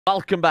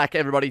Welcome back,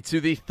 everybody,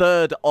 to the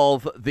third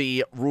of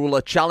the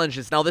ruler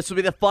challenges. Now, this will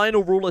be the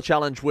final ruler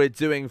challenge we're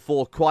doing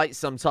for quite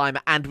some time,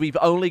 and we've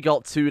only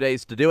got 2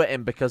 days to do it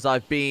in because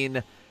I've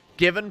been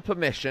given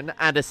permission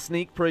and a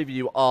sneak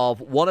preview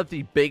of one of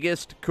the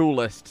biggest,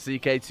 coolest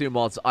CK2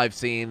 mods I've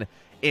seen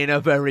in a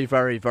very,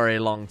 very, very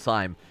long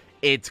time.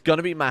 It's going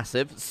to be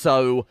massive,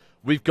 so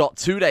we've got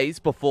 2 days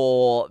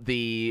before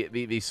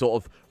the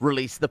sort of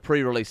release, the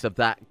pre-release of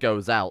that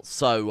goes out.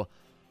 So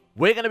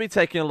we're going to be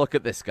taking a look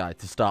at this guy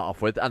to start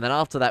off with, and then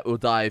after that we'll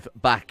dive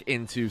back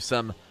into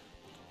some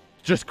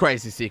just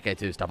crazy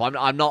CK2 stuff.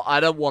 I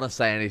don't want to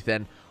say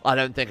anything. I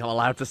don't think I'm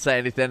allowed to say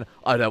anything.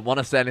 I don't want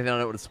to say anything. I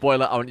don't want to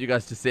spoil it. I want you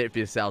guys to see it for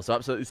yourselves, so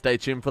absolutely stay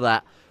tuned for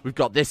that. We've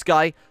got this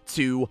guy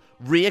to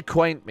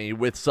reacquaint me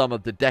with some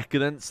of the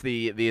decadence,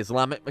 the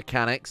Islamic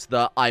mechanics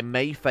that I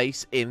may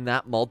face in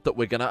that mod that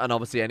we're going to, and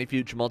obviously any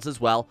future mods as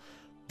well,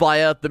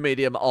 via the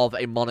medium of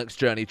a Monarch's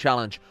Journey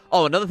challenge.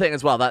 Oh, another thing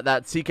as well, that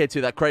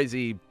CK2, that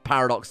crazy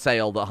Paradox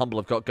sale that Humble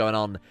have got going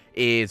on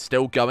is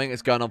still going.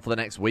 It's going on for the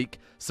next week.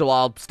 So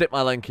I'll stick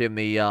my link in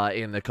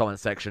the comment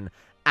section,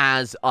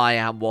 as I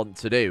am wont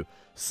to do.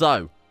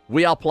 So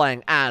we are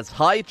playing as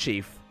High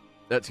Chief.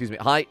 Excuse me,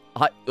 High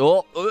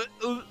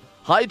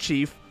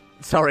Chief.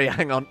 Sorry,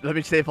 hang on. Let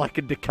me see if I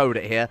can decode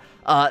it here.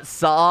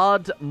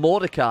 Saad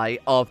Mordecai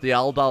of the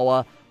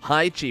Aldawa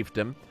High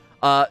Chiefdom.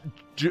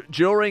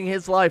 During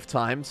his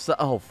lifetime, so,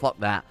 oh, fuck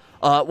that.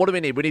 What do we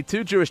need? We need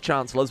 2 Jewish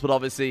chancellors, but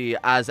obviously,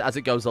 as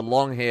it goes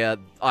along here,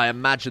 I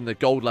imagine the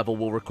gold level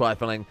will require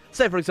filling,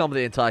 say, for example,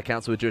 the entire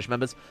council with Jewish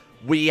members.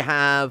 We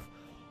have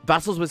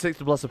vassals with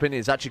 60+ opinion.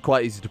 It's actually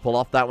quite easy to pull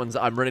off. That one's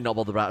I'm really not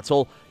bothered about at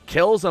all.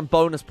 Kills and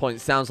bonus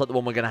points sounds like the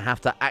one we're going to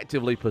have to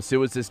actively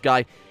pursue as this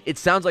guy. It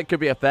sounds like it could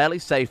be a fairly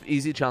safe,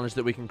 easy challenge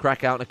that we can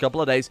crack out in a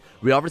couple of days.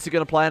 We're obviously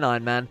going to play an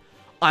Ironman.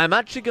 I'm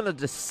actually going to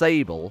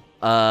disable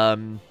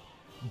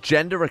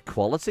gender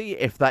equality,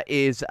 if that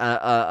is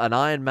an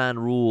Ironman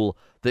rule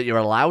that you're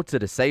allowed to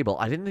disable.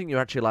 I didn't think you're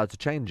actually allowed to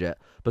change it,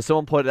 but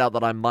someone pointed out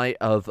that I might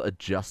have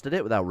adjusted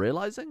it without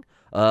realizing.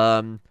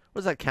 What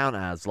does that count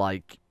as?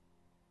 Like,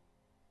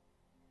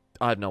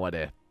 I have no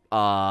idea.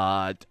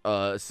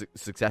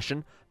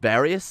 Succession?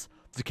 Various?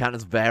 Does it count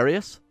as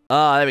various?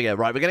 There we go.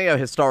 Right, we're going to go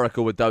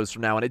historical with those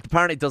from now on. It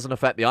apparently doesn't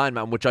affect the Iron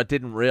Man, which I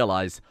didn't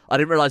realize. I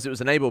didn't realize it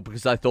was enabled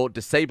because I thought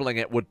disabling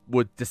it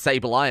would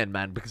disable Iron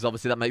Man, because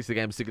obviously that makes the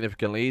game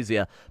significantly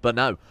easier. But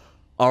no.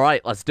 All right,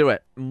 let's do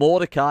it.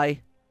 Mordecai,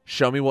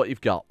 show me what you've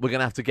got. We're going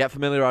to have to get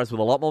familiarized with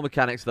a lot more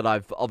mechanics that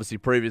I've obviously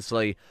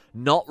previously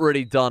not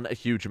really done a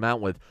huge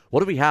amount with.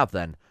 What do we have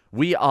then?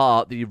 We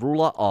are the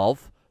ruler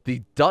of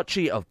the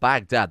Duchy of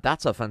Baghdad.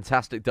 That's a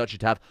fantastic duchy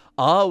to have.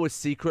 Oh, we're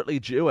secretly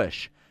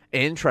Jewish.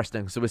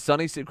 Interesting. So with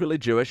Sonny secretly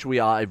Jewish, we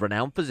are a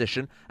renowned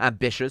physician,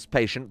 ambitious,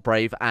 patient,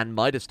 brave, and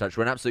Midas touch.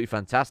 We're an absolutely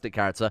fantastic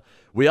character.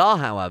 We are,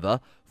 however,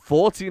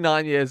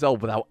 49 years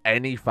old without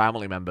any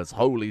family members.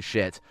 Holy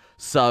shit.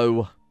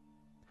 So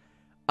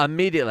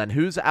immediately then,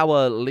 who's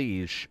our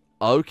liege?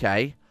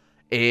 Okay.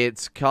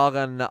 It's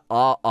Argon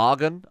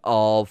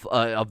of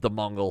the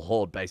Mongol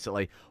horde,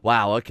 basically.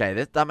 Wow,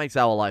 okay, that makes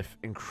our life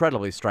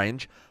incredibly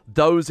strange.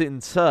 Those, in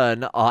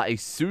turn, are a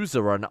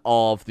suzerain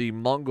of the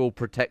Mongol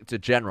Protector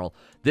General.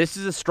 This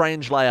is a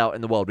strange layout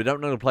in the world. We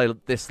don't know to play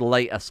this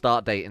late a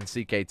start date in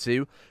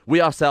CK2. We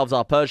ourselves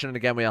are Persian, and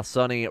again, we are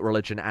Sunni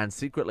religion and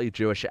secretly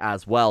Jewish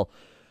as well.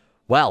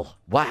 Well,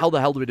 how the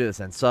hell do we do this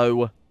then?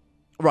 So,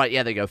 right,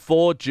 yeah, there you go.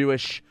 4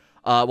 Jewish...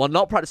 while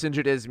not practicing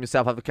Judaism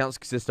yourself, have accounts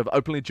consist of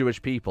openly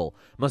Jewish people.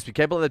 Must be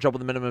capable of their job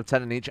with a minimum of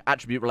 10 in each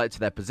attribute related to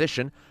their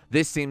position.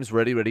 This seems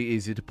really, really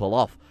easy to pull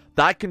off.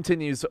 That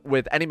continues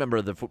with any member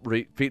of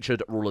the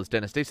featured ruler's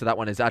dynasty, so that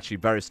one is actually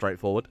very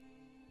straightforward.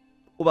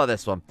 What about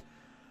this one?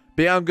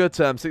 Be on good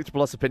terms,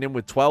 60+ opinion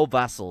with 12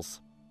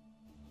 vassals.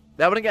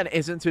 That one again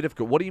isn't too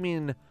difficult. What do you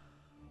mean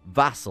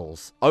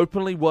vassals?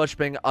 Openly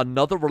worshipping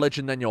another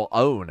religion than your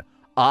own.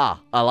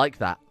 Ah, I like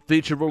that.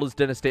 Featured ruler's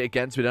dynasty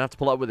again, so we don't have to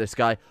pull up with this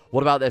guy.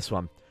 What about this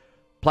one?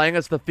 Playing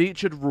as the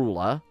featured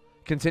ruler,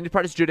 continue to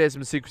practice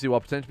Judaism in secrecy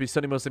while pretending to be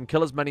Sunni Muslim,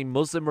 kill as many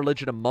Muslim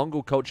religion and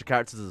Mongol culture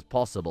characters as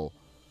possible.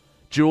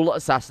 Duel,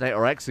 assassinate,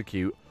 or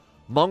execute.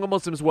 Mongol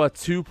Muslims worth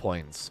 2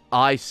 points.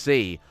 I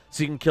see.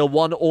 So you can kill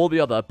one or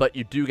the other, but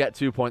you do get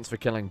 2 points for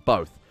killing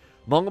both.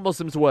 Mongol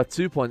Muslims are worth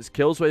 2 points.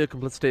 Kills where your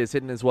complicity is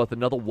hidden is worth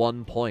another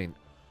 1 point.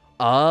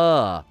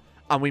 Ah.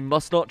 And we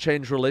must not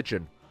change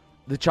religion.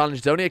 The challenge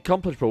is only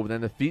accomplishable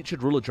within the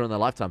featured ruler during their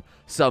lifetime.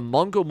 So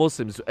Mongol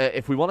Muslims,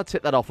 if we want to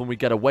tip that off and we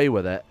get away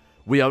with it,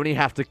 we only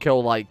have to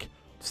kill like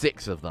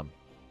 6 of them.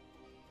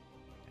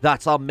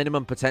 That's our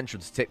minimum potential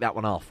to tick that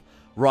one off.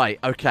 Right,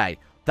 okay.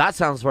 That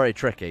sounds very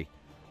tricky.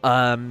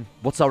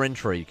 What's our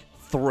intrigue?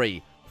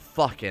 3.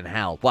 Fucking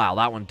hell. Wow,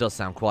 that one does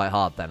sound quite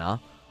hard then,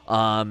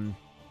 huh?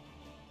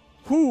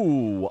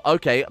 Whew.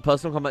 Okay,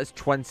 personal combat is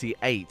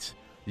 28.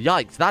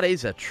 Yikes, that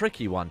is a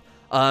tricky one.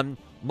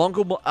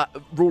 Mongol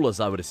rulers,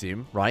 I would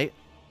assume, right?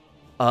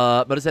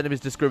 But as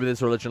enemies disagree with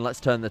his religion, let's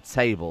turn the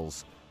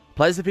tables.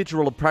 Players the feature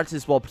ruler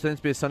practice while pretending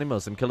to be a Sunni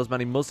Muslim, kill as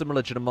many Muslim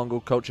religion and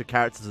Mongol culture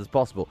characters as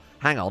possible.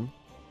 Hang on.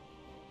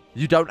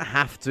 You don't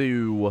have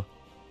to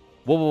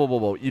Whoa, whoa, whoa,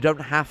 whoa. You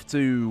don't have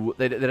to...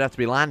 They'd have to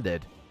be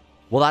landed.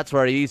 Well, that's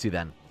very easy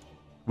then.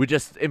 We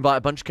just invite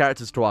a bunch of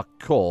characters to our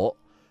court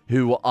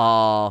who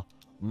are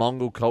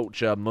Mongol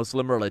culture,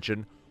 Muslim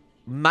religion,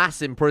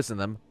 mass imprison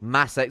them,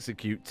 mass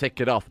execute,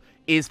 tick it off.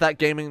 Is that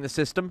gaming the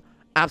system?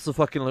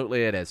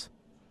 Absolutely it is.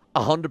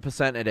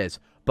 100% it is.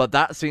 But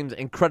that seems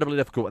incredibly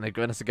difficult when they're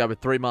going to go with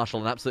 3 martial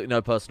and absolutely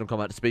no personal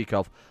combat to speak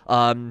of.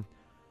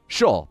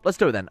 Sure, let's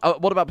do it then.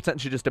 What about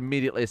potentially just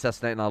immediately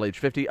assassinating our liege?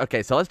 50?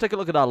 Okay, so let's take a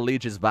look at our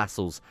liege's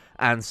vassals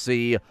and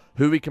see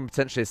who we can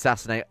potentially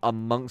assassinate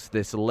amongst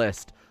this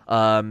list.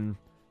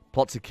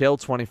 Plot to kill,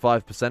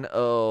 25%.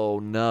 Oh,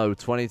 no,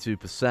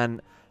 22%.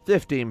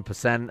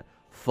 15%.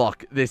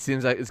 Fuck, this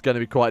seems like it's going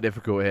to be quite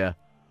difficult here.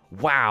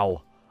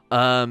 Wow.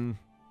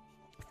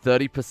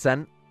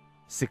 30%.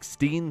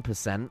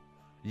 16%.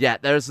 Yeah,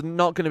 there's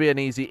not going to be an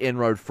easy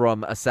inroad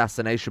from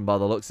assassination by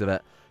the looks of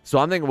it. So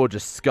I'm thinking we'll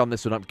just scum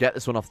this one up, get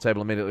this one off the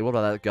table immediately. What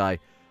about that guy?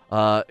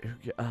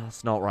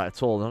 That's not right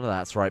at all. None of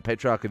that's right.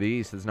 Patriarch of the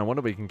East. There's no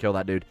wonder we can kill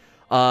that dude.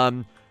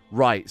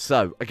 Right,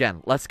 so,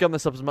 again, let's scum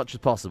this up as much as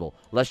possible.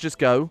 Let's just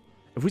go.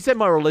 If we say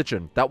my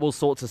religion, that will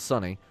sort to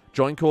Sunny.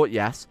 Join court,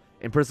 yes.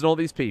 Imprison all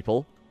these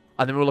people.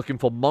 And then we're looking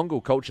for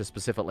Mongol culture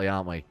specifically,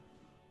 aren't we?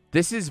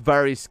 This is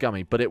very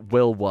scummy, but it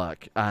will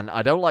work. And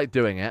I don't like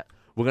doing it.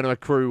 We're going to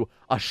accrue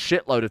a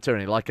shitload of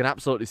tyranny, like an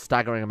absolutely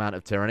staggering amount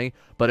of tyranny,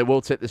 but it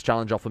will tip this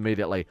challenge off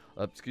immediately.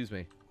 Excuse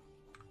me.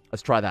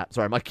 Let's try that.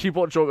 Sorry, my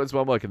keyboard shortcuts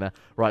weren't working there.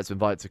 Right, so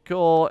invite to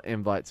court,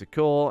 invite to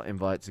court,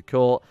 invite to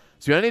court.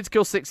 So we only need to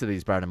kill 6 of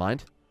these, bear in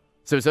mind.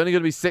 So it's only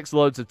going to be 6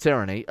 loads of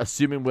tyranny,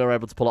 assuming we're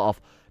able to pull it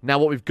off. Now,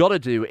 what we've got to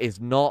do is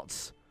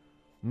not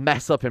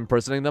mess up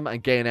imprisoning them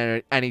and gain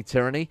any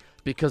tyranny,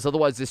 because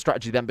otherwise this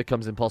strategy then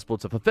becomes impossible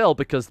to fulfill,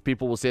 because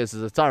people will see us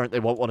as a tyrant. They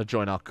won't want to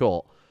join our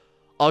court.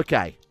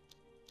 Okay.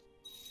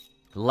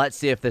 Let's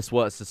see if this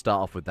works to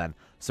start off with then.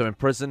 So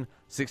imprison,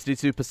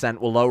 62%.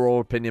 We'll lower our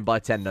opinion by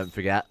 10, don't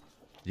forget.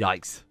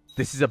 Yikes.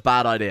 This is a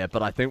bad idea,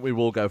 but I think we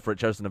will go for it.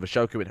 Chosen of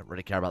Ashoka. We don't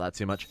really care about that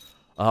too much.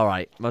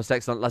 Alright, most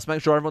excellent. Let's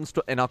make sure everyone's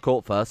in our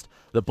court first.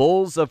 The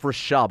Bulls of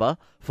Rishaba,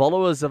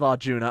 followers of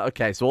Arjuna.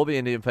 Okay, so all the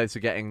Indian faiths are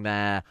getting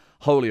their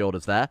holy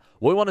orders there.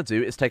 What we want to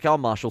do is take our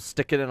marshal,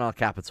 stick it in our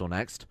capital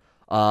next.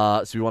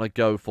 So we want to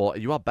go for... Are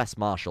you our best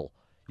marshal?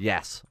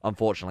 Yes,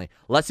 unfortunately.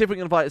 Let's see if we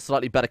can invite a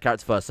slightly better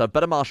character first. So,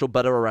 better marshal,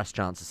 better arrest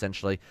chance,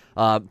 essentially.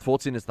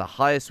 14 is the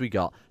highest we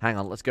got. Hang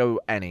on, let's go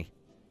any.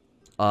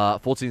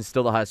 14 is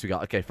still the highest we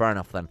got. Okay, fair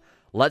enough then.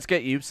 Let's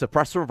get you.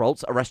 Suppress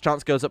revolts. Arrest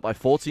chance goes up by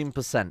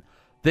 14%.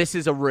 This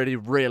is a really,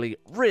 really,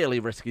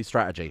 really risky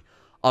strategy.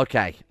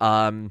 Okay,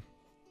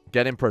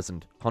 get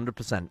imprisoned.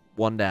 100%.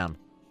 1 down.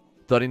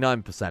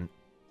 39%.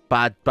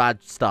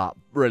 Bad start.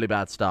 Really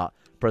bad start.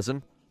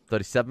 Prison.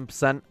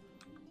 37%.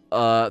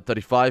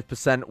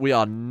 35%. We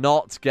are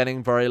not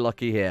getting very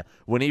lucky here.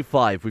 We need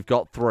 5. We've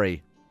got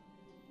 3.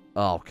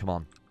 Oh, come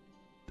on.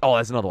 Oh,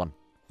 there's another one.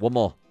 One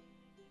more.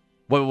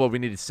 Wait, we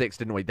needed 6,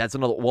 didn't we? That's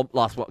another one.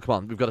 Last one. Come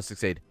on, we've got to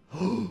succeed.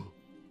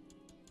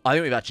 I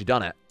think we've actually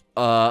done it.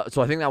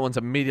 So I think that one's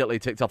immediately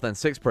ticked off then.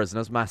 6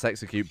 prisoners. Mass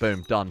execute.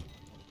 Boom. Done.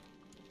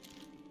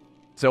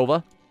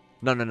 Silver?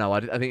 No. I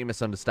think you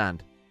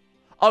misunderstand.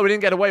 Oh, we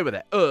didn't get away with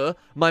it.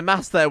 My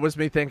maths there was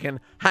me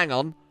thinking, hang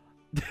on.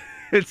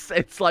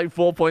 It's like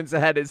 4 points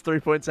ahead. It's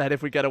 3 points ahead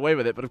if we get away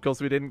with it. But of course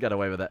we didn't get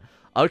away with it.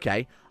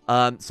 Okay.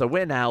 So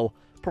we're now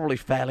probably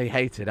fairly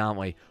hated, aren't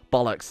we?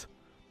 Bollocks.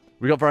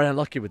 We got very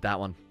unlucky with that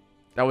one.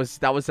 That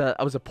was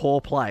a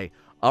poor play.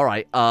 All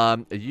right. Are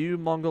you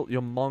Mongol?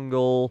 You're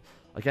Mongol.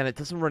 Again, it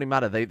doesn't really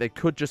matter. They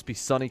could just be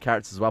Sunny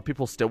characters as well.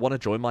 People still want to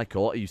join my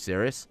court. Are you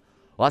serious?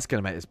 Well, that's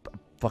gonna make this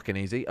fucking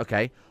easy.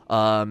 Okay.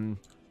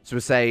 So we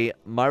say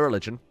my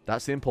religion.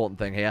 That's the important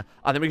thing here.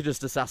 And then we can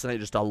just assassinate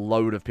just a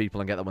load of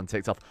people and get that one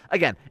ticked off.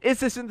 Again, is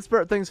this in the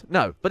spirit of things?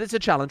 No, but it's a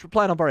challenge. We're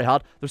playing on very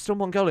hard. There's still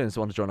Mongolians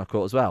who want to join our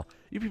court as well.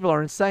 You people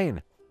are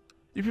insane.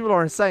 You people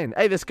are insane.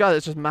 Hey, this guy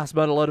that's just mass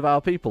murdered a load of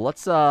our people.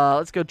 Let's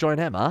go join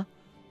him, huh?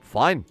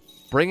 Fine.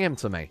 Bring him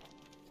to me.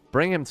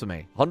 Bring him to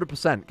me.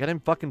 100%. Get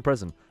him fucking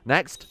prison.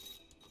 Next.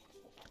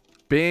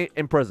 Be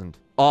imprisoned.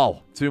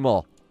 Oh, 2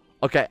 more.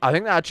 Okay, I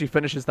think that actually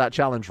finishes that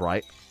challenge,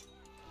 right?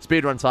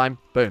 Speedrun time.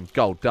 Boom.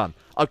 Gold. Done.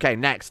 Okay,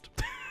 next.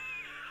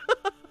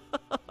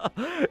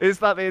 Is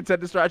that the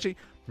intended strategy?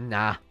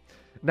 Nah.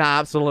 Nah,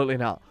 absolutely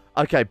not.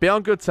 Okay, be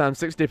on good terms.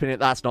 60 opinion.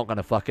 That's not going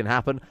to fucking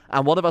happen.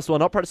 And one of us who are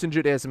not practicing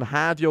Judaism,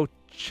 have your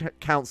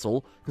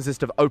council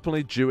consist of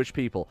openly Jewish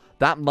people.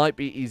 That might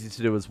be easy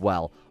to do as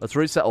well. Let's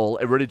reset all.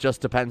 It really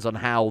just depends on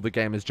how the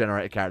game has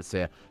generated characters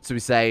here. So we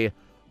say,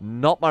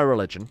 not my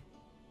religion.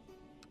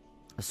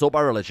 Sort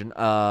by religion. What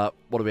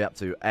are we up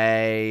to?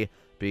 A,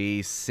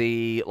 B,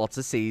 C. Lots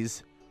of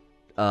C's.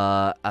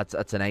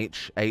 That's an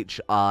H.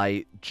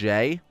 H-I,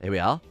 J. Here we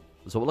are.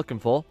 That's what we're looking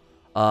for.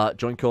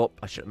 Join corp.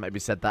 I should have maybe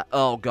said that.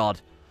 Oh,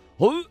 God.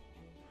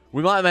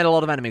 We might have made a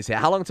lot of enemies here.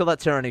 How long until that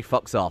tyranny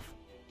fucks off?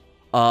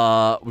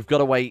 We've got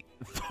to wait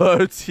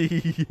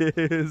 30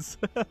 years.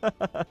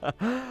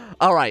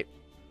 All right.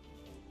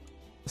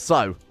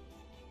 So,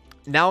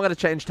 now I'm going to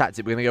change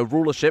tactic. We're going to go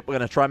rulership. We're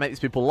going to try and make these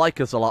people like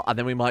us a lot, and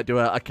then we might do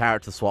a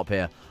character swap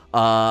here.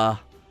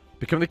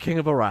 Become the king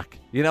of Iraq.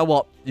 You know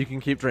what? You can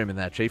keep dreaming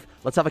there, Chief.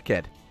 Let's have a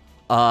kid.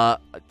 Are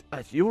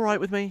you alright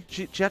with me?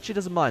 She actually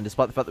doesn't mind,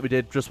 despite the fact that we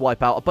did just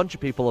wipe out a bunch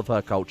of people of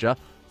her culture,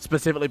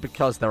 specifically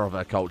because they're of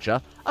her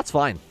culture. That's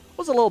fine. It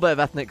was a little bit of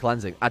ethnic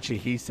cleansing. Actually,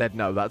 he said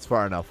no. That's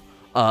fair enough.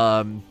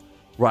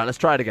 Right, let's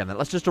try it again then.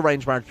 Let's just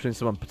arrange marriage between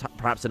someone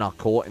perhaps in our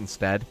court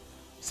instead.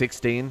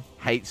 16.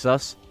 Hates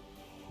us.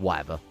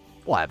 Whatever.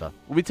 Whatever.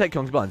 We take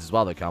concubines as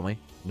well, though, can't we?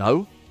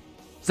 No?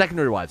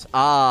 Secondary wives.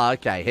 Ah,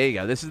 okay. Here you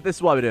go. This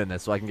is why we're doing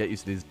this, so I can get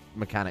used to these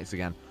mechanics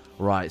again.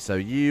 Right, so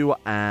you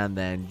and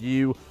then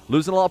you.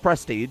 Losing a lot of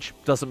prestige.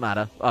 Doesn't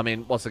matter. I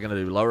mean, what's it going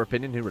to do? Lower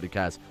opinion? Who really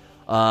cares?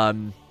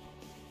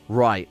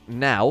 Right,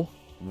 now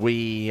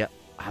we...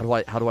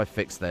 How do I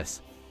fix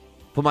this?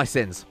 For my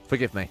sins.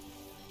 Forgive me.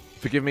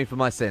 Forgive me for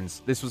my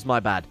sins. This was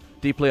my bad.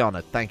 Deeply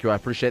honored. Thank you. I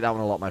appreciate that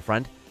one a lot, my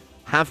friend.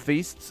 Have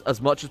feasts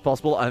as much as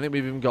possible. I don't think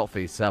we've even got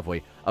feasts, have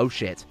we? Oh,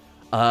 shit.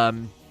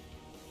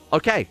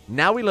 Okay,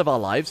 now we live our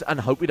lives and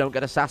hope we don't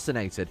get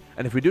assassinated.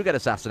 And if we do get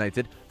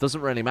assassinated, doesn't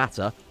really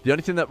matter. The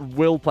only thing that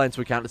will play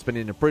into account is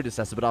being a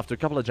predecessor, but after a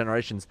couple of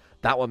generations,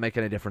 that won't make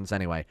any difference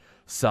anyway.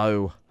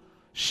 So,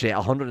 shit,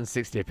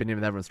 160 opinion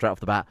with everyone straight off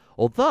the bat.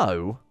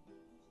 Although,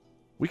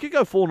 we could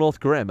go full North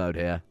Korea mode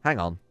here. Hang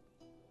on.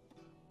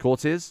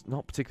 Courtiers,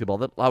 not particularly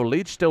bothered. Our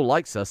liege still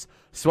likes us.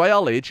 Sway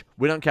our liege.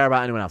 We don't care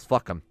about anyone else.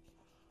 Fuck them.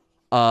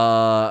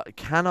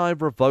 Can I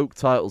revoke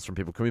titles from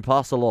people? Can we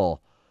pass a law?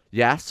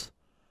 Yes.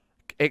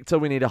 Icta,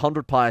 we need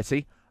 100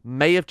 piety.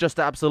 May have just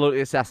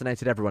absolutely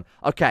assassinated everyone.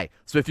 Okay,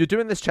 so if you're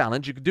doing this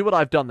challenge, you can do what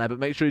I've done there, but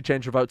make sure you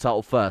change your vote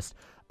title first.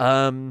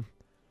 That's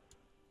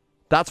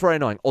very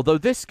annoying. Although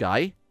this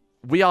guy,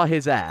 we are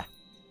his heir.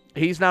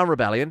 He's now in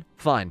rebellion.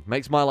 Fine.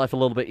 Makes my life a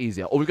little bit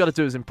easier. All we've got to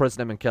do is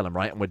imprison him and kill him,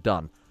 right? And we're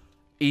done.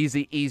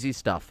 Easy, easy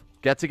stuff.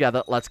 Get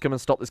together. Let's come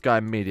and stop this guy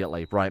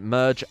immediately. Right,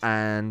 merge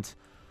and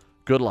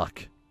good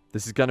luck.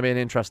 This is going to be an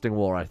interesting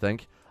war, I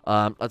think.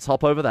 Let's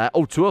hop over there.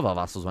 Oh, 2 of our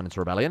vassals went into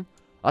rebellion.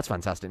 That's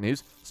fantastic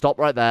news. Stop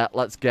right there.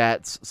 Let's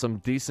get some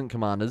decent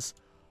commanders.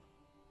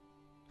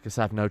 Guess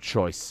I have no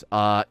choice.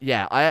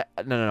 Yeah,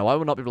 No, I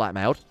will not be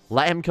blackmailed.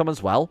 Let him come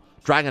as well.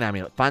 Dragon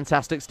Amulet.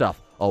 Fantastic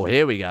stuff. Oh,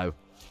 here we go.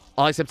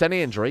 I'll accept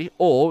any injury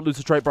or lose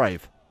a trait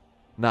brave.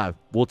 No,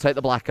 we'll take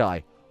the black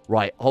eye.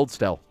 Right, hold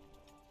still.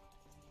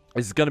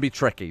 This is going to be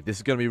tricky. This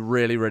is going to be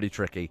really, really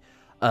tricky.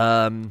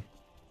 So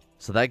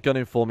they're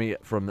gunning for me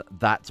from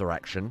that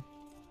direction.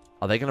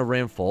 Are they going to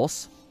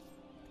reinforce?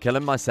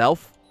 Killing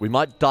myself. We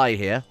might die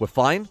here. We're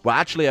fine. We're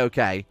actually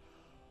okay.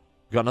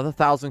 We've got another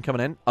 1,000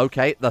 coming in.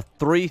 Okay, the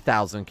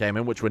 3,000 came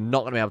in, which we're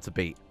not going to be able to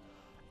beat.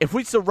 If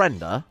we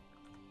surrender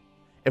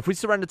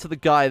to the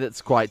guy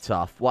that's quite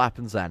tough, what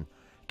happens then?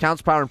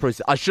 Count's power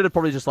increases. I should have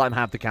probably just let him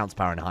have the Count's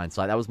power in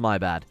hindsight. That was my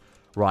bad.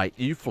 Right,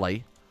 you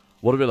flee.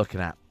 What are we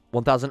looking at?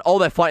 1,000. Oh,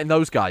 they're fighting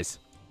those guys.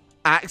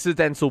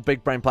 Accidental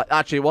big brain play.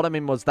 Actually, what I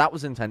mean was that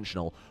was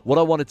intentional. What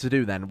I wanted to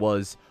do then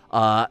was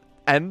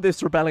end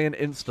this rebellion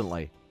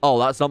instantly. Oh,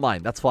 that's not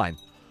mine. That's fine.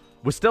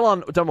 We're still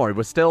on... Don't worry.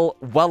 We're still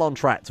well on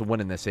track to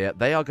winning this here.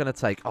 They are going to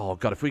take... Oh,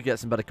 God. If we get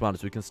some better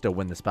commanders, we can still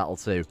win this battle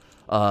too.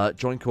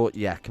 Join court.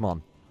 Yeah, come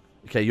on.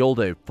 Okay, you'll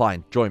do.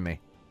 Fine. Join me.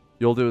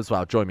 You'll do as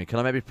well. Join me. Can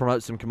I maybe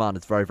promote some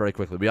commanders very, very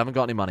quickly? We haven't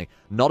got any money.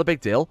 Not a big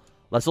deal.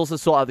 Let's also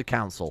sort out the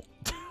council.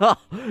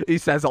 He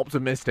says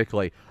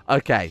optimistically.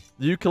 Okay,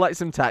 you collect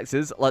some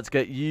taxes. Let's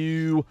get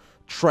you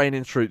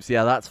training troops.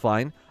 Yeah, that's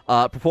fine.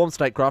 Perform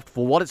statecraft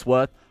for what it's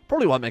worth.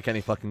 Probably won't make any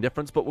fucking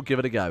difference, but we'll give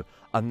it a go.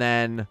 And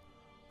then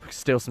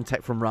steal some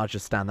tech from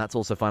Rajasthan. That's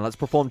also fine. Let's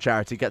perform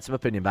charity. Get some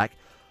opinion back.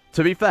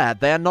 To be fair,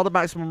 they are not at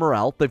maximum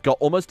morale. They've got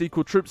almost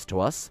equal troops to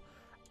us.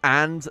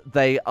 And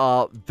they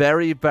are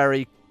very,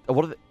 very...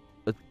 What are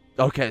they?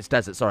 Okay, it's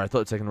desert. Sorry, I thought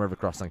it was taking a river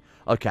crossing.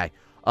 Okay.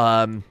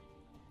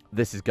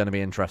 This is going to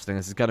be interesting.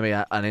 This is going to be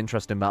an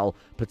interesting battle,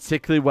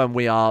 particularly when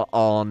we are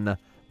on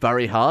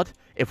very hard.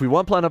 If we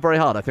weren't playing on very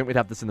hard, I think we'd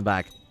have this in the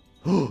bag.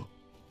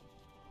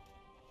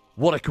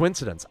 What a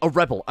coincidence. A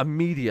rebel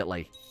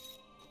immediately.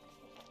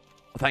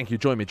 Thank you.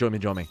 Join me, join me,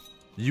 join me.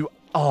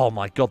 Oh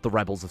my God, the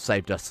rebels have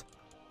saved us.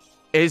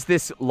 Is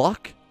this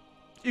luck?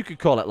 You could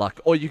call it luck,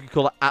 or you could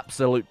call it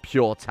absolute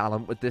pure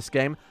talent with this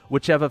game.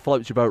 Whichever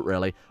floats your boat,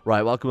 really.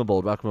 Right, welcome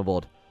aboard, welcome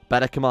aboard.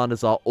 Better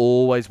commanders are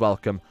always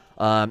welcome.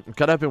 I'm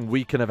kind of hoping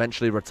we can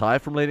eventually retire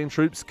from leading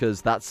troops,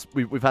 because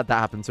we've had that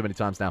happen too many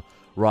times now.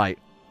 Right.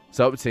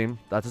 So, team,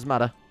 that doesn't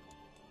matter.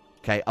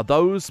 Okay, are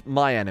those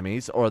my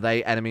enemies, or are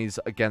they enemies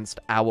against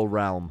our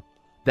realm?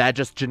 They're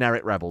just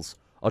generic rebels.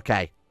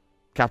 Okay.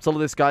 Capital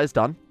of this guy is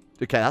done.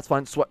 Okay, that's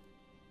fine.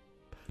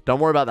 Don't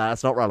worry about that.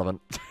 That's not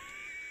relevant.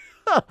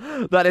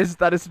 that is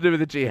to do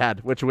with the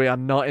jihad, which we are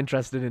not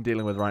interested in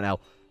dealing with right now.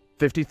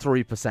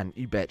 53%,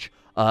 you bitch.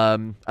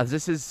 As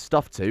this is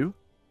stuff too.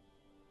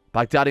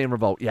 Baghdadian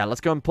revolt. Yeah,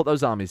 let's go and put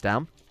those armies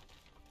down.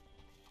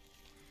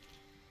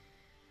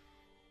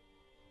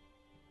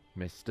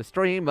 Mr.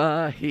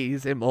 Streamer,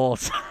 he's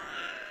immortal.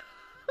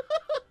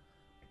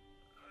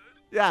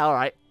 Yeah,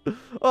 alright.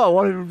 Oh,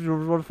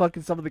 what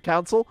fucking summon the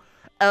council?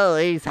 Oh,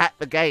 he's hacked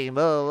the game.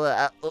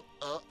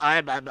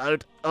 Ironman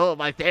mode. Oh,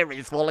 my theory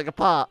is falling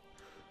apart.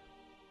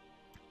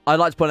 I'd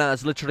like to point out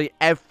that's literally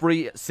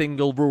every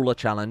single ruler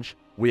challenge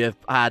we have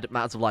had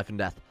matters of life and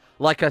death.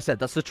 Like I said,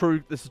 this is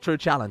a true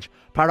challenge.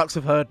 Paradox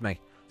have heard me.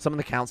 Summon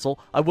the council.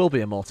 I will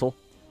be immortal.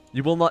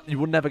 You will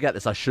never get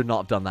this. I should not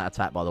have done that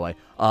attack, by the way.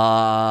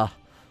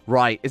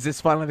 Right. Is this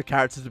finally the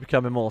character to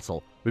become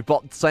immortal? We've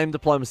got the same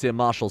diplomacy and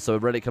martial, so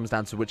it really comes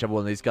down to whichever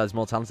one of these guys is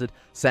more talented.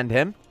 Send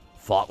him.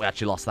 Fuck, we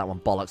actually lost that one.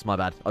 Bollocks, my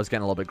bad. I was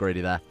getting a little bit greedy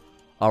there.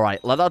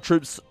 Alright, let our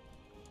troops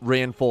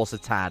reinforce a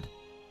tad.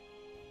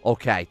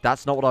 Okay,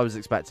 that's not what I was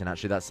expecting,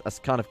 actually. That's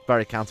kind of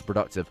very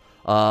counterproductive.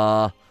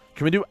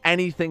 Can we do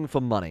anything for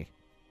money?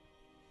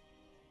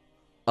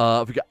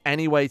 Have we got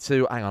any way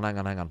to... Hang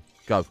on.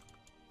 Go.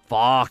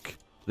 Fuck.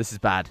 This is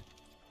bad.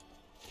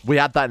 We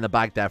had that in the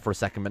bag there for a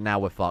second, but now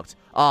we're fucked.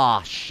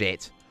 Ah,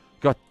 shit.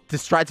 Got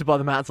distracted by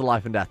the mountains of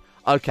life and death.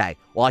 Okay,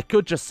 well, I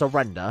could just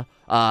surrender,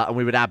 and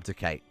we would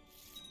abdicate.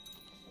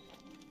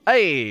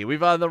 Hey,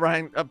 we've earned the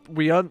rank...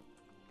 we earned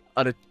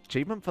an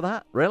achievement for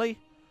that? Really?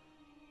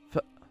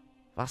 For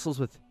vassals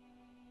who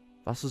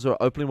are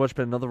openly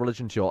worshipping another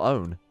religion to your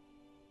own?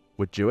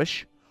 We're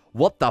Jewish?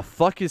 What the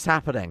fuck is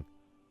happening?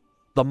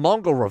 The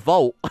Mongol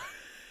revolt?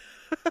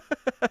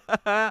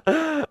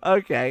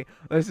 Okay,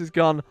 this has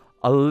gone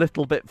a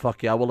little bit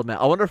fucky, I will admit.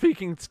 I wonder if he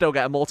can still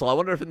get immortal. I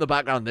wonder if in the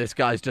background this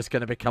guy's just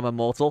going to become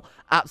immortal.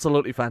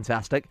 Absolutely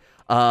fantastic.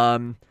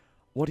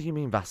 What do you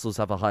mean vassals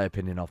have a high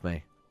opinion of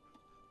me?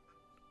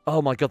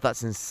 Oh my god,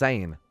 that's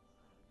insane.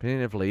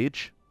 Opinion of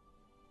Liege.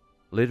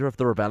 Leader of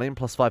the rebellion,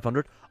 plus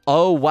 500.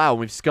 Oh wow,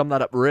 we've scummed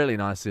that up really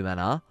nicely then,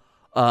 huh?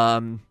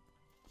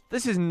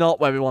 This is not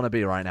where we want to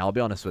be right now, I'll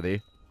be honest with you.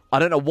 I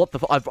don't know what the...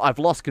 I've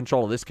lost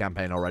control of this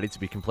campaign already, to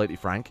be completely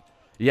frank.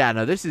 Yeah,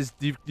 no, this is...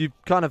 You've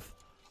kind of...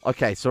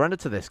 Okay, surrender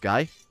to this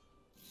guy.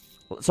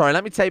 Sorry,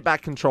 let me take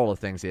back control of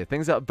things here.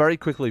 Things are very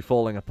quickly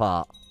falling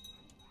apart.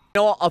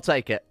 You know what? I'll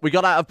take it. We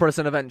got out of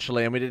prison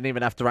eventually, and we didn't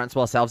even have to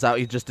ransom ourselves out.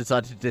 He just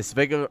decided to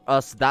disfigure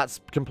us. That's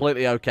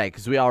completely okay,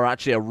 because we are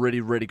actually a really,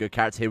 really good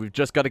character here. We've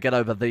just got to get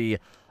over the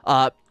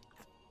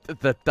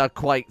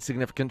quite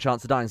significant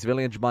chance of dying.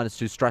 Civilian injury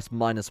 -2, stress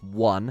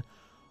 -1.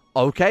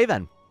 Okay,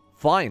 then.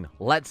 Fine.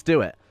 Let's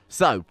do it.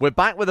 So, we're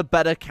back with a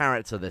better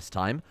character this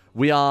time.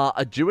 We are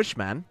a Jewish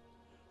man,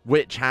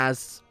 which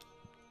has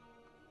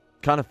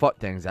kind of fucked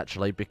things,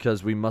 actually,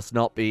 because we must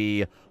not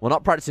be... We're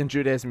not practicing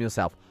Judaism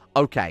yourself.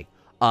 Okay.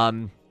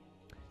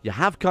 You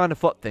have kind of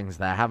fucked things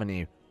there, haven't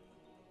you?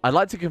 I'd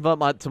like to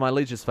convert to my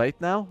liege's faith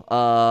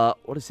now.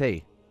 What is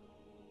he?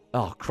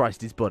 Oh,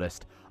 Christ, he's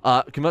Buddhist.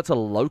 Convert to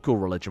local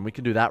religion. We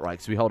can do that, right?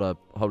 Because we hold a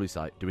holy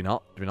site. Do we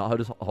not? Do we not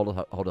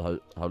hold a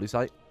holy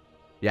site?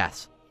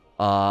 Yes.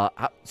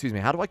 Excuse me.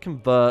 How do I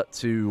convert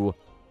to...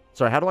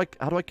 Sorry, how do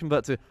I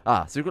convert to...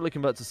 secretly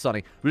convert to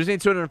Sunny. We just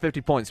need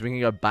 250 points so we can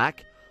go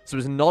back. So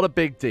it's not a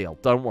big deal.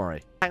 Don't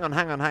worry. Hang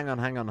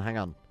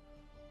on.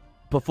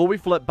 Before we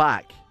flip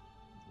back...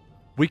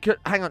 We could...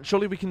 Hang on.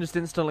 Surely we can just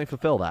instantly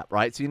fulfill that,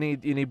 right? So you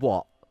need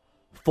what?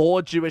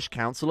 4 Jewish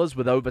counselors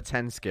with over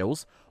 10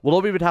 skills. Well,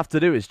 all we would have to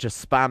do is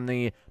just spam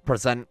the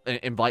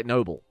invite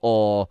noble,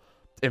 or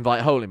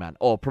invite holy man,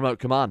 or promote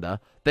commander.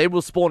 They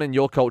will spawn in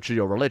your culture,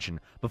 your religion.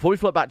 Before we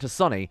flip back to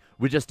Sunny,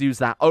 we just use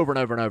that over and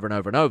over,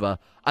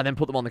 and then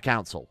put them on the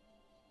council.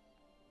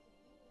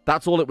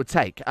 That's all it would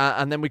take.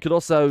 And then we could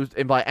also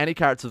invite any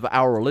characters of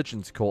our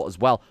religion to court as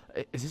well.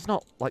 Is this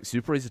not, like,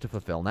 super easy to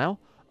fulfill now?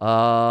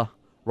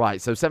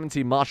 Right, so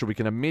 17 martial, we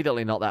can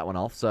immediately knock that one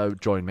off, so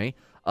join me.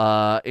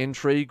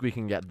 Intrigue, we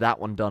can get that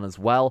one done as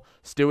well.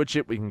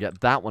 Stewardship, we can get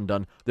that one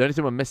done. The only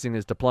thing we're missing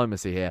is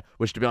diplomacy here,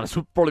 which, to be honest,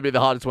 would probably be the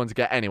hardest one to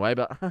get anyway,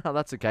 but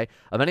that's okay.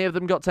 Have any of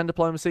them got 10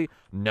 diplomacy?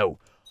 No.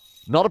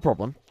 Not a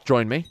problem.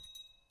 Join me.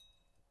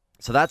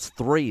 So that's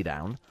 3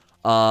 down.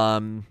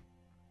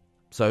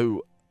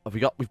 So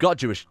we've got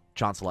Jewish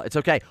Chancellor. It's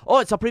okay. Oh,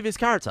 it's our previous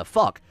character.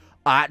 Fuck.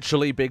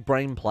 Actually, big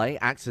brain play,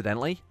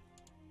 accidentally.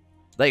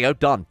 There you go,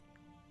 done.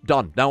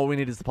 Done. Now all we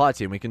need is the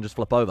piety, and we can just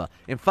flip over.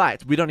 In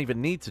fact, we don't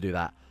even need to do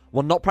that.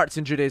 Well, not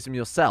practicing Judaism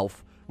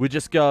yourself. We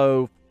just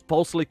go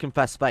falsely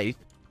confess faith.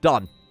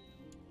 Done.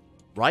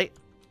 Right?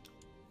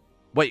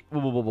 Wait.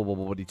 What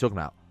are you talking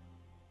about?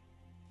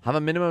 Have a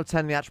minimum of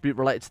 10 in the attribute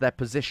related to their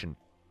position.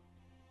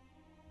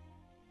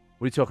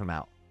 What are you talking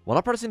about? Well,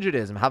 not practicing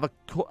Judaism, have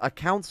a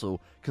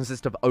council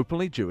consist of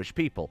openly Jewish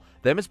people.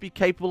 They must be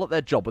capable at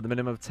their job with a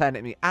minimum of 10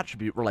 in the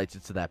attribute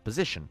related to their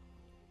position.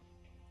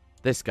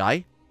 This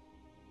guy...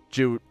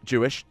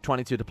 Jewish,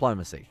 22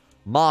 diplomacy.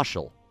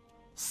 Marshal,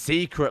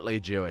 secretly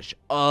Jewish.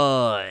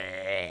 Oh,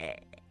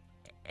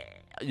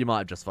 you might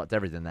have just fucked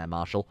everything there,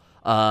 Marshal.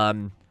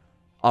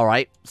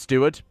 Alright,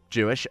 Steward,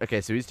 Jewish. Okay,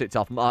 so he's ticked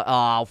off.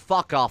 Oh,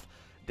 fuck off.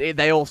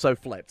 They also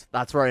flipped.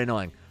 That's very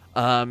annoying.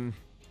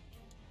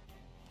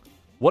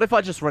 What if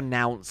I just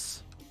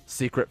renounce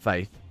secret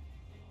faith?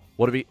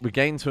 What do we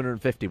gain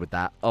 250 with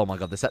that? Oh my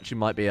god, this actually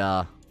might be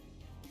a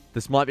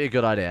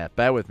good idea.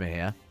 Bear with me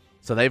here.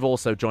 So they've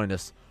also joined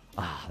us.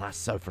 Ah, that's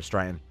so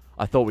frustrating.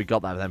 I thought we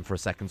got that with them for a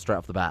second straight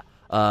off the bat.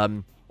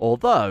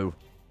 Although,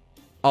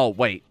 Oh,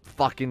 wait.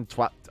 Fucking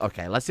twat.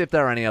 Okay, let's see if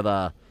there are any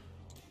other...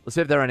 Let's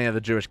see if there are any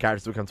other Jewish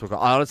characters we can talk about.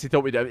 I honestly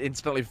thought we'd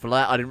instantly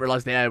flare. I didn't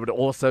realize the AI would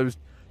also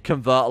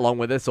convert along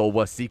with this, or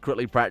were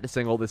secretly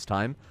practicing all this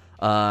time.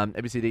 A,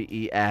 B, C, D,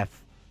 E,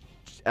 F,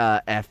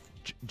 F,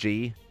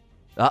 G.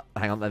 Oh,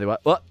 hang on. There they were.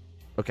 What?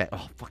 Okay.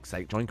 Oh, fuck's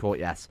sake. Join court,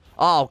 yes.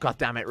 Oh, god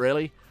damn it.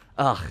 Really?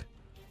 Ugh.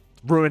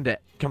 Ruined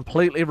it.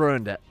 Completely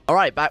ruined it. All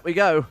right, back we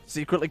go.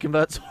 Secretly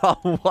convert to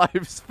our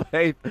wife's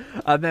faith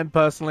and then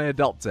personally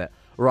adopt it.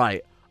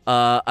 Right.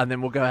 And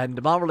then we'll go ahead and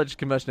demand religious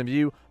conversion of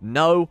you.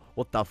 No.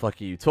 What the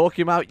fuck are you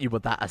talking about? You were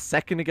that a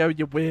second ago,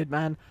 you weird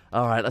man.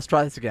 All right, let's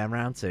try this again.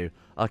 Round 2.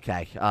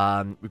 Okay.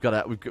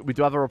 We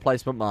do have a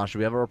replacement marshal.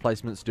 We have a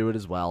replacement steward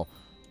as well.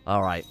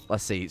 All right.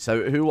 Let's see.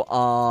 So who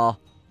are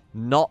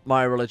not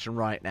my religion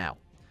right now?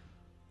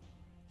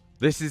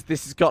 This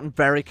has gotten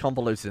very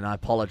convoluted, and I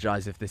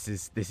apologize if this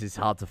is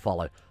hard to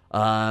follow.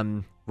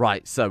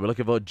 Right. So we're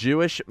looking for a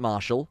Jewish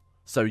marshal.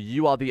 So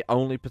you are the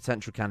only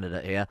potential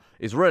candidate here.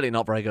 Is really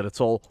not very good at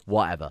all.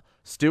 Whatever.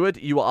 Steward,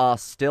 you are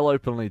still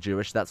openly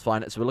Jewish. That's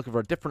fine. So we're looking for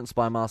a different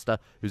spy master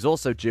who's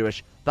also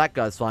Jewish. That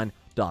guy's fine.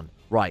 Done.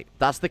 Right.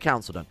 That's the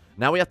council done.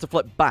 Now we have to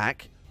flip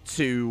back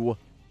to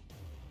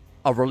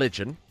a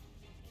religion.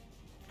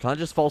 Can I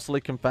just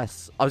falsely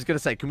confess? I was going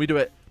to say, can we do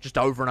it just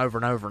over and over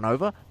and over and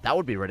over? That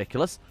would be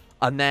ridiculous.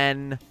 And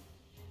then...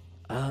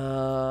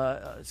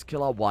 let's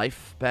kill our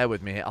wife. Bear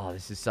with me. Oh,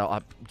 this is so...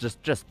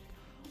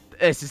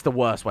 This is the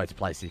worst way to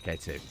play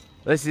CK2.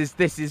 This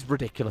is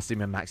ridiculously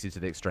min-maxed to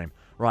the extreme.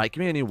 Right, give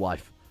me a new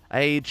wife.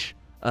 Age,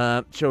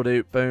 she'll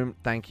do. Boom,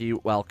 thank you,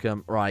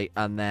 welcome. Right,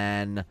 and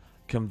then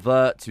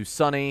convert to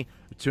Sunny.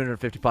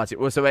 250 piety.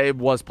 So it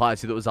was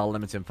piety that was our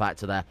limiting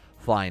factor there.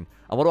 Fine.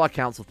 And what do our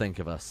council think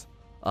of us?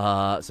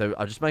 So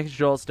I'm just making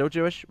sure. Still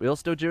Jewish? We all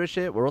still Jewish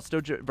here? We're all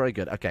still Jewish? Very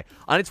good. Okay.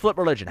 I need to flip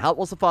religion.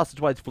 What's the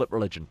fastest way to flip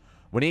religion?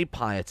 We need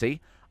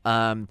piety.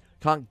 Can't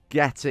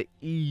get it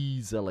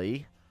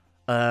easily.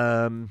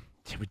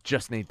 We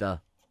just need the...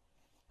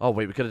 Oh,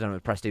 wait, we could have done it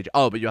with prestige.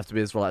 Oh, but you have to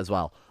be Israelite as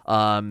well.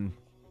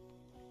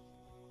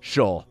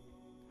 Sure.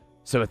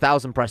 So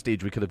 1,000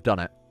 prestige, we could have done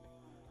it.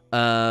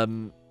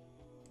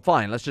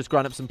 Fine, let's just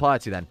grind up some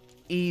piety then.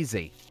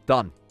 Easy.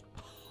 Done.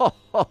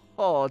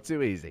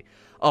 Too easy.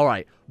 All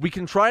right, we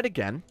can try it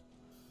again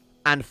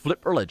and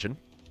flip religion.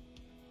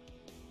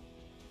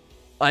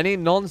 Any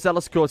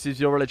non-zealous courtiers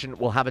of your religion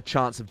will have a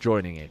chance of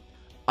joining you.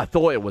 I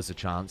thought it was a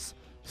chance.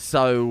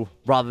 So,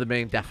 rather than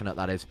being definite,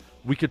 that is,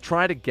 we could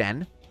try it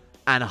again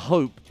and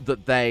hope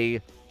that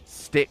they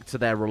stick to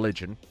their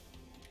religion.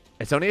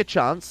 It's only a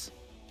chance.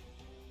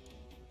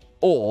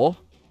 Or,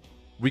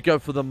 we go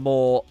for the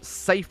more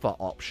safer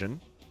option,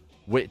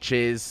 which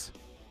is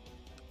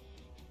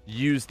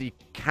use the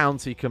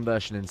county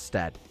conversion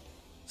instead.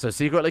 So,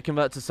 secretly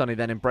convert to Sunny,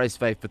 then embrace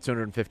faith for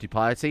 250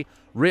 piety.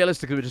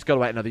 Realistically, we just got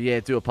to wait another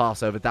year, do a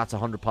Passover. That's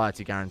 100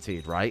 piety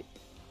guaranteed, right?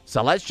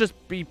 So let's just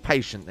be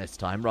patient this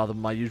time, rather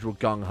than my usual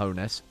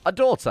gung-ho-ness. A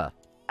daughter.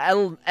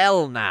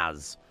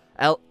 Naz.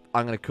 I'm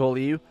going to call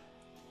you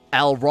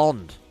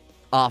Elrond,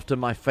 after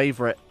my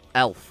favorite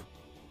elf.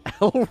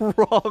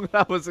 Elrond.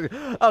 That was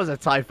a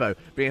typo.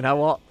 But you know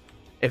what?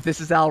 If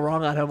this is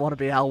Elrond, I don't want to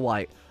be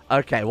White.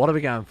 Okay, what are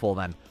we going for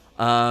then?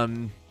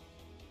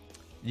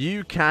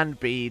 You can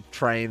be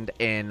trained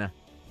in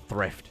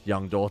thrift,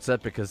 young daughter,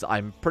 because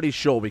I'm pretty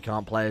sure we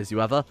can't play as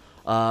you ever.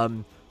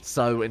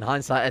 So, in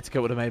hindsight,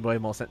 etiquette would have made way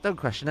more sense. Don't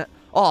question it.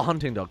 Oh,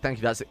 hunting dog. Thank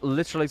you. That's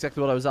literally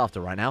exactly what I was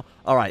after right now.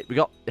 All right.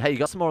 Hey, you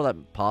got some more of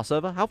that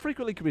Passover? How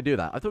frequently can we do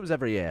that? I thought it was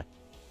every year.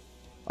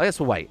 I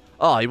guess we'll wait.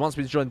 Oh, he wants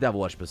me to join Devil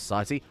Worshipper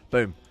Society.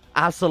 Boom.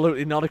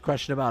 Absolutely not a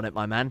question about it,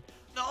 my man.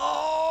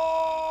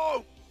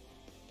 No!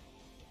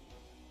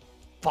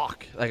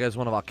 Fuck. There goes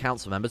one of our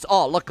council members.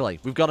 Oh, luckily,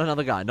 we've got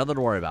another guy. Nothing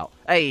to worry about.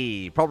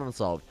 Hey, problem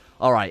solved.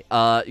 All right.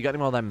 You got any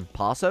more of them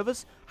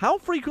Passovers? How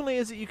frequently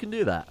is it you can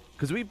do that?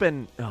 Because we've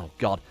been... Oh,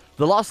 God.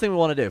 The last thing we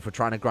want to do if we're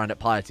trying to grind up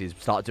piety is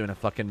start doing a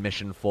fucking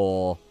mission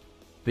for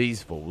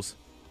these fools.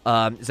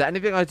 Is there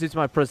anything I do to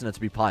my prisoner to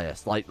be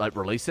pious? Like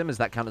release him? Is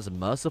that count as a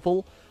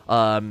merciful?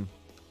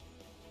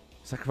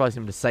 Sacrifice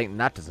him to Satan?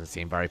 That doesn't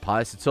seem very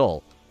pious at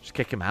all. Just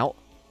kick him out.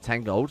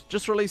 10 gold.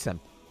 Just release him.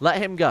 Let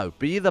him go.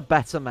 Be the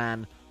better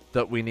man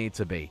that we need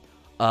to be.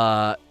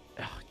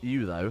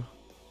 You, though.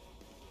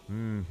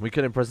 We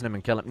could imprison him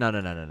and kill him.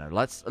 No.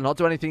 Let's not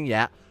do anything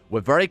yet. We're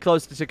very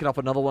close to ticking off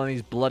another one of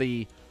these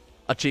bloody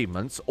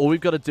achievements. All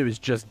we've got to do is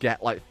just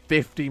get, like,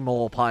 50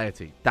 more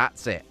piety.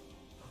 That's it.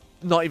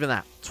 Not even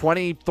that.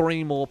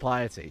 23 more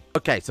piety.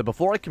 Okay, so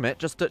before I commit,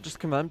 just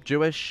confirm.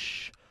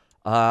 Jewish.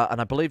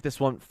 And I believe this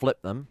won't flip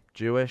them.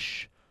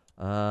 Jewish.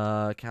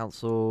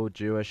 Council.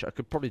 Jewish. I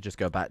could probably just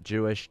go back.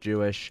 Jewish.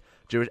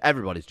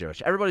 Everybody's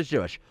Jewish. Everybody's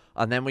Jewish.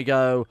 And then we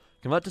go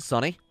convert to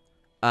Sunny.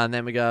 And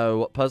then we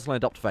go personally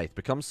adopt faith.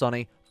 Become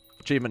Sunny.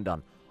 Achievement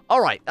done. All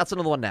right, that's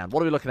another one down.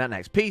 What are we looking at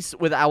next? Peace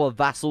with our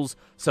vassals.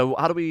 So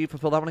how do we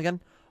fulfill that one again?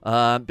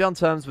 Be on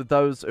terms with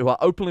those who are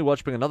openly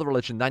worshipping another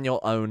religion than your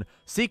own.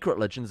 Secret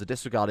religions are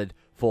disregarded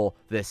for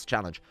this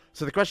challenge.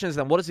 So the question is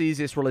then, what is the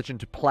easiest religion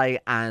to play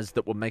as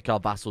that will make our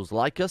vassals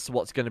like us?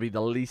 What's going to be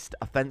the least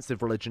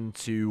offensive religion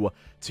to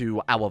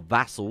our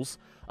vassals?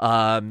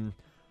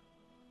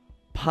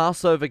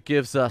 Passover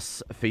gives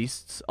us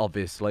feasts,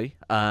 obviously.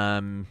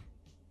 So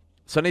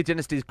many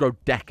dynasties grow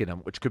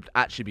decadent, which could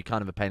actually be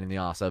kind of a pain in the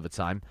ass over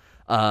time.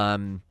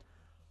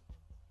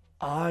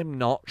 I'm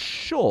not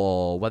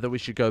sure whether we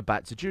should go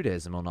back to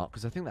Judaism or not,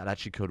 because I think that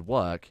actually could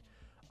work.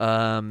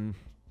 It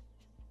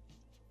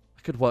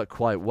could work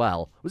quite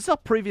well. Was this our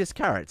previous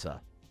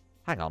character?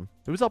 Hang on.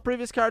 Who was our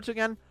previous character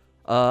again?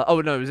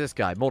 Oh, no, it was this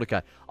guy,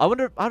 Mordecai. I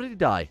wonder, how did he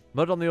die?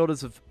 Murdered on the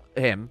orders of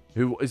him,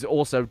 who is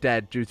also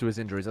dead due to his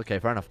injuries. Okay,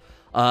 fair enough.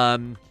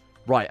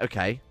 Right,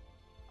 okay.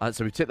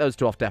 So we tick those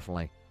two off,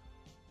 definitely.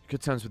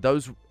 Good terms with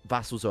those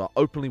vassals who are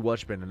openly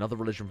worshipping another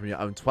religion from your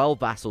own. 12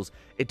 vassals.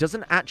 It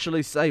doesn't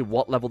actually say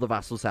what level the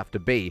vassals have to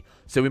be,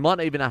 so we might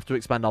not even have to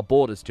expand our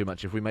borders too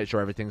much if we make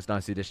sure everything's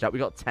nicely dished out. We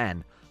got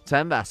 10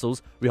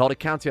 vassals. We hold a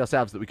county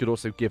ourselves that we could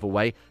also give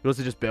away. We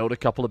also just build a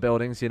couple of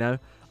buildings, you know.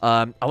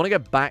 I want to go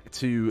back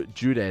to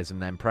Judaism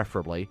then,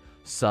 preferably.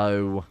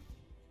 So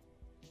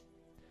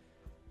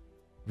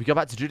we go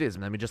back to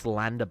Judaism, then we just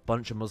land a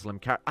bunch of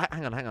Muslim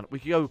hang on. We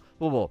could go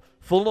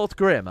full North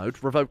Korea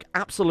mode, revoke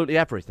absolutely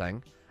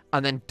everything,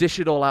 and then dish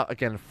it all out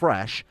again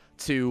fresh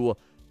to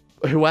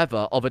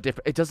whoever of a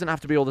different... It doesn't have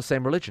to be all the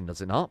same religion,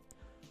 does it not?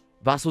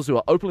 Vassals who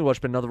are openly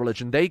worshipping another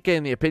religion, they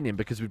gain the opinion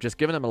because we've just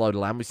given them a load of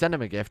land. We send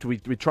them a gift. We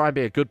try and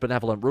be a good,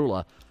 benevolent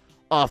ruler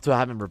after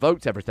having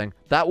revoked everything.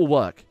 That will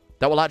work.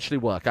 That will actually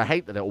work. I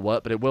hate that it will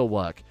work, but it will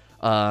work.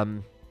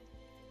 So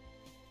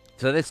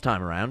this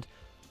time around,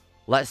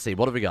 let's see.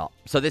 What have we got?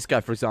 So this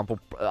guy, for example,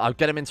 I'll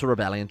get him into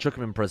rebellion, chuck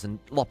him in prison,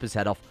 lop his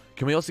head off.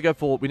 Can we also go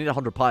for... We need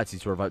 100 piety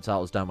to revoke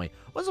titles, don't we?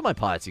 Where's all my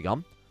piety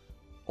gone?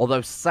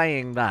 Although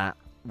saying that,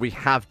 we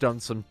have done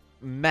some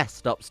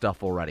messed up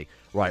stuff already.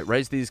 Right,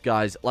 raise these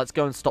guys. Let's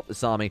go and stop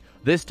this army.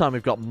 This time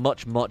we've got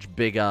much, much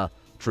bigger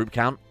troop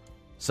count.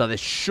 So this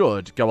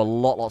should go a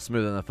lot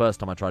smoother than the first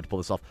time I tried to pull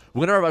this off. We're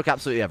going to revoke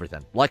absolutely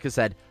everything. Like I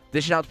said,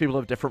 dishing out to people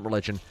of a different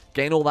religion,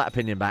 gain all that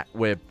opinion back.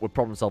 We're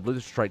problem solved,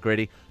 lose trait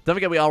greedy. Don't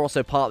forget we are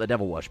also part of the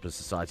Devil Worshippers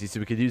Society, so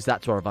we could use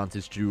that to our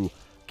advantage to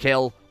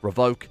kill,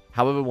 revoke,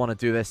 however we want to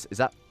do this. Is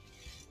that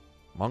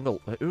Mongol?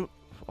 Ooh,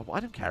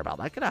 I don't care about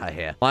that. Get out of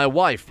here. My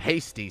wife,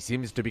 Hasty,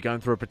 seems to be going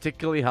through a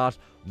particularly hard...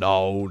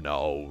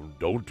 No,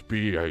 don't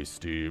be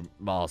hasty,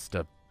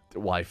 master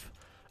wife.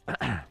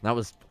 That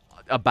was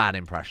a bad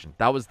impression.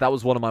 That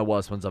was one of my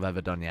worst ones I've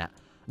ever done yet.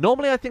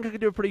 Normally, I think I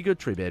could do a pretty good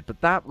Treebeard, but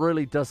that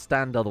really does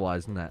stand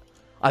otherwise, doesn't it?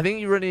 I think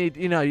you really need,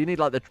 you need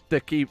like the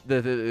key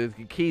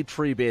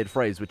Treebeard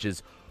phrase, which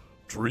is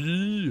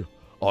tree.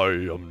 I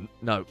am...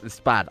 No, it's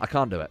bad. I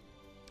can't do it.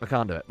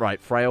 Right,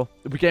 Frail.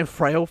 We getting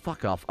Frail?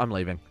 Fuck off. I'm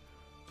leaving.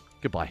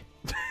 Goodbye.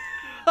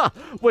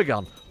 We're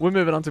gone. We're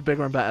moving on to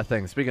bigger and better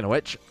things. Speaking of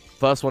which,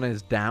 first one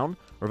is down.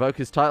 Revoke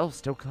his title.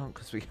 Still can't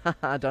because we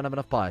don't have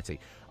enough piety.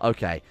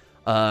 Okay.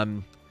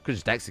 Could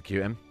just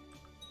execute him.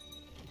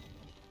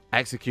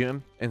 Execute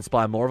him.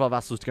 Inspire more of our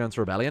vassals to go into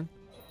rebellion.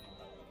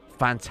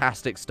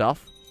 Fantastic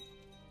stuff.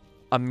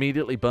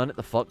 Immediately burn it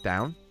the fuck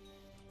down.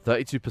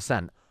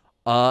 32%.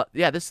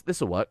 Yeah, this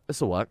will work.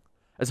 This will work.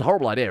 It's a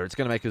horrible idea. It's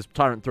going to make us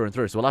tyrant through and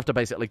through. So we'll have to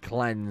basically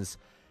cleanse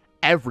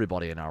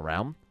everybody in our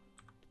realm.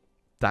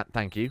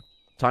 Thank you.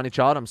 Tiny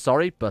child, I'm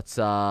sorry, but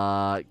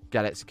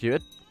get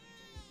executed.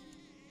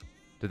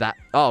 Did that...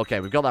 Oh, okay,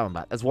 we've got that one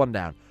back. There's one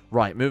down.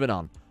 Right, moving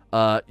on.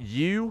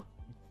 You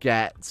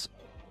get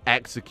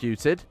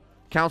executed.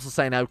 Council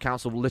say no.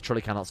 Council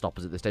literally cannot stop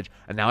us at this stage.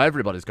 And now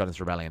everybody's gone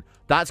into rebellion.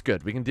 That's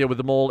good. We can deal with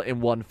them all in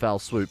one fell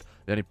swoop.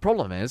 The only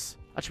problem is...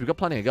 Actually, we've got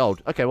plenty of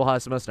gold. Okay, we'll hire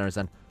some mercenaries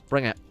then.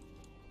 Bring it.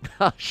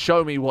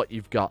 Show me what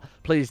you've got.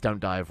 Please don't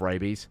die of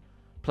rabies.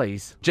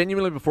 Please.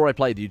 Genuinely, before I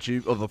played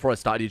YouTube, or before I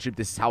started YouTube,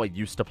 this is how I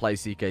used to play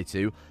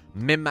CK2.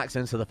 Min-max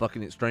into the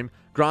fucking extreme.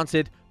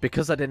 Granted,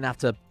 because I didn't have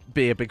to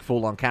be a big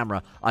fool on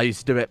camera, I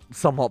used to do it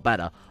somewhat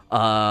better.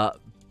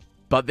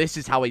 But this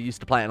is how I used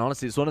to play it, and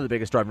honestly, it's one of the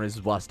biggest driving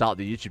reasons why I started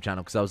the YouTube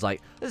channel, because I was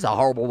like, this is a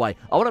horrible way.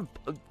 I want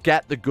to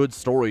get the good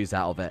stories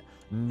out of it,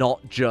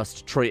 not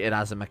just treat it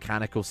as a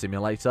mechanical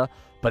simulator.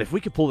 But if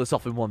we could pull this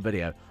off in one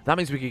video, that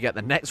means we could get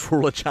the next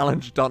ruler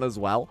challenge done as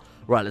well.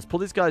 Right, let's pull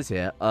these guys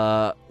here.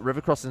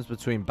 River crossings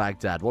between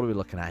Baghdad. What are we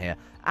looking at here?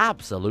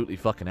 Absolutely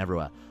fucking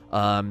everywhere.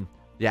 Yeah,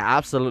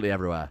 absolutely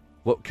everywhere.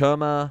 What,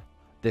 Kerma?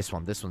 This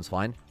one. This one's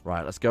fine.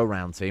 Right, let's go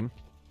round, team.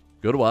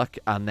 Good work,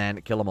 and then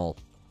kill them all.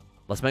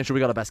 Let's make sure we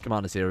got our best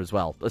commanders here as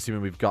well,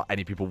 assuming we've got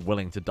any people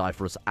willing to die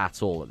for us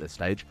at all at this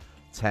stage.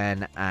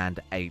 10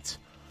 and 8.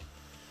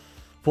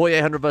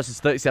 4,800 versus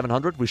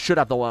 3,700. We should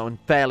have the one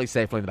fairly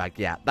safely in the bag.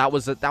 Yeah, that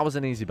was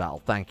an easy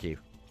battle. Thank you.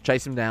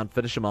 Chase him down,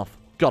 finish him off.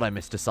 God, I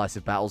miss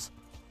decisive battles.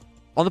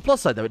 On the plus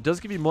side, though, it does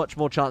give you much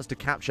more chance to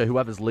capture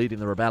whoever's leading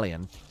the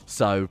rebellion.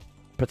 So,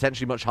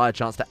 potentially much higher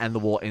chance to end the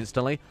war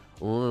instantly.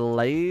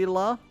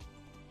 Layla?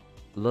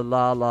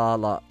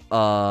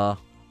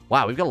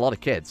 Wow, we've got a lot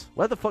of kids.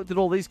 Where the fuck did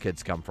all these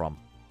kids come from?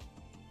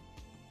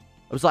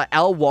 It was like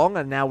L1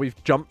 and now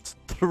we've jumped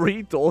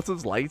 3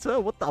 daughters later?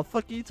 What the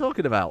fuck are you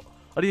talking about?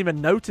 I didn't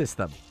even notice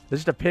them. They're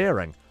just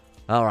appearing.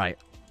 Alright.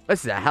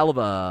 This is a hell of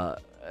a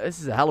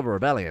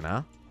rebellion,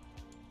 huh?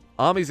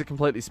 Armies are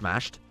completely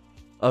smashed.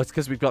 Oh, it's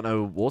because we've got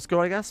no war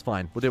score, I guess?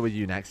 Fine. We'll deal with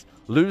you next.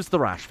 Lose the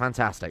rash.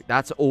 Fantastic.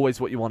 That's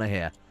always what you want to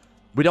hear.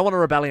 We don't want a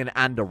rebellion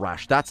and a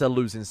rash. That's a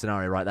losing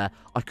scenario right there.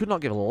 I could not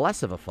give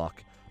less of a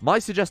fuck. My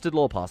suggested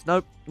law pass.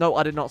 Nope. No,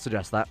 I did not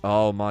suggest that.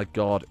 Oh my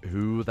god.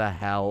 Who the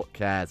hell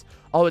cares?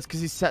 Oh, it's because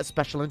he's set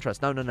special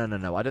interest. No.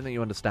 I don't think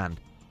you understand.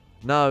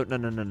 No.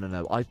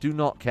 I do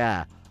not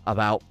care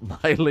about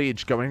my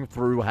liege going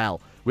through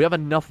hell. We have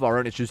enough of our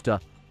own issues to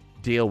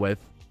deal with.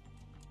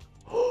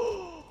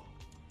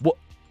 What?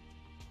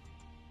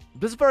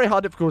 Does very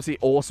hard difficulty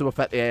also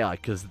affect the AI?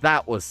 Because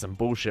that was some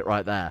bullshit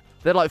right there.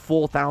 They had like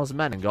 4,000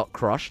 men and got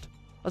crushed.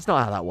 That's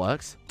not how that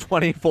works.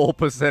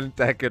 24%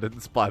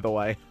 decadence, by the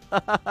way.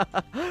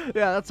 Yeah,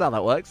 that's how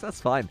that works. That's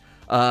fine.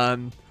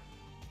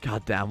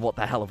 God damn, what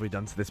the hell have we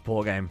done to this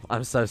poor game?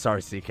 I'm so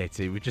sorry,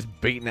 CK2. We've just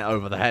beaten it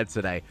over the head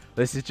today.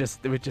 This is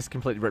just, we've just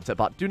completely ripped it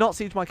apart. Do not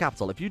siege my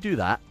capital. If you do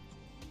that,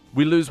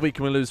 we lose weak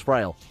and we lose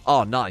frail.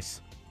 Oh,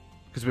 nice.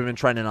 Because we've been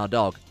training our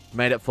dog.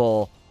 Made it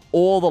for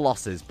all the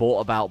losses brought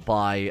about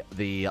by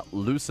the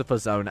Lucifer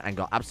zone and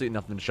got absolutely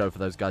nothing to show for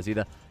those guys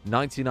either.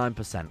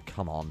 99%.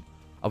 Come on.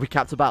 Are we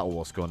capped a battle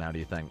war score now, do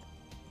you think?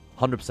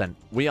 100%.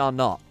 We are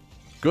not.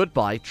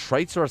 Goodbye,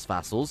 traitorous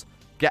vassals.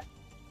 Get...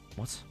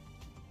 What?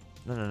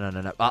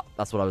 No. Ah,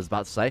 that's what I was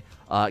about to say.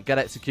 Get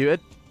executed.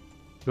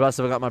 Who else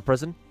have I got in my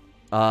prison?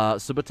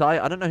 Subutai.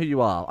 I don't know who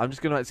you are. I'm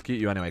just going to execute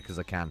you anyway because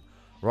I can.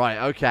 Right,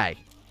 okay.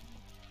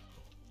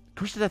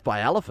 Crushed to death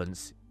by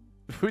elephants?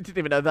 We didn't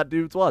even know who that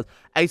dude was.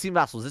 18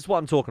 vassals. This is what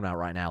I'm talking about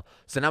right now.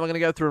 So now we're going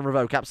to go through and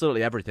revoke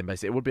absolutely everything,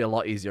 basically. It would be a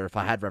lot easier if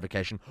I had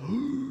revocation.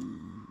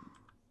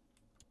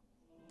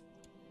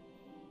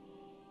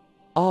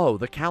 Oh,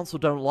 the council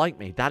don't like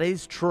me. That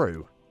is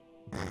true.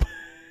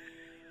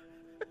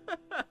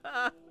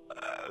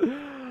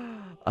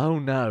 Oh,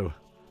 no.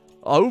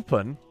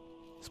 Open?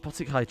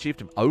 Spotic High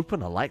Chieftain.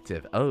 Open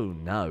elective. Oh,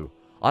 no.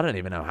 I don't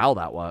even know how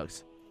that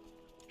works.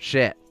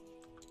 Shit.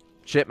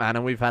 Shit, man.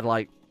 And we've had,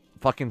 like,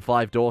 fucking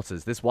 5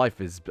 daughters. This wife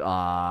is,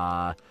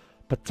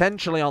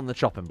 potentially on the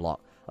chopping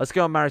block. Let's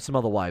go and marry some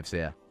other wives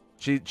here.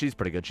 She's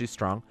pretty good. She's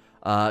strong.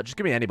 Just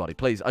give me anybody,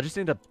 please. I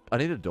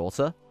need a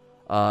daughter.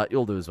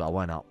 You'll do as well.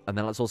 Why not? And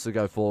then let's also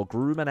go for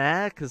groom and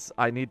heir, because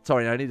I need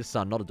a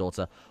son, not a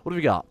daughter. What have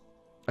we got?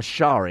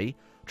 Ashari.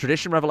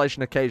 Tradition,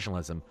 revelation,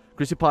 occasionalism.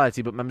 Christian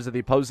piety, but members of the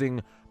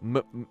opposing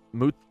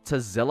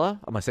Mutazila.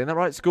 Am I saying that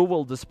right? School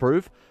will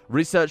disapprove.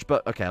 Research,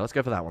 but... Okay, let's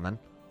go for that one then.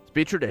 Let's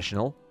be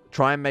traditional.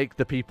 Try and make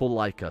the people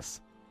like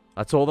us.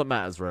 That's all that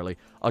matters, really.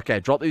 Okay,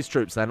 drop these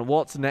troops then.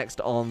 What's next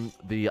on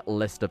the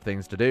list of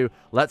things to do?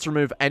 Let's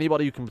remove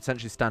anybody who can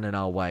potentially stand in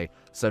our way.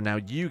 So now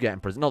you get in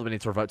prison. Not that we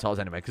need to revoke titles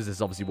anyway, because this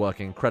is obviously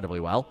working incredibly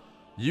well.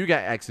 You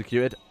get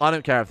executed. I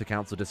don't care if the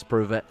council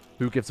disapprove it.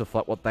 Who gives a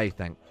fuck what they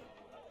think?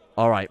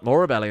 Alright,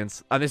 more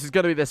rebellions. And this is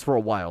going to be this for a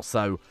while,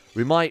 so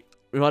we might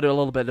do a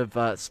little bit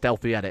of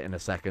stealthy edit in a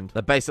second.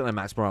 They're basically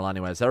max morale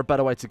anyway. Is there a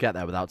better way to get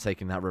there without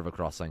taking that river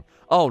crossing?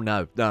 Oh,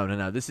 no.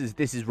 No. This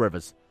is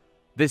rivers.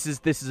 This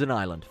is an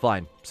island.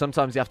 Fine.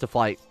 Sometimes you have to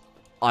fight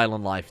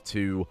island life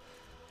to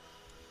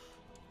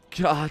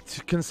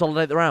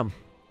consolidate the realm.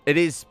 It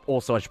is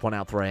also, I should point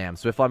out, 3 AM.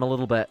 So if I'm a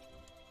little bit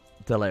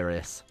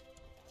delirious,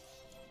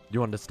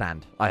 you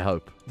understand. I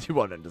hope. You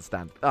won't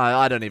understand.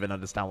 I don't even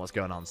understand what's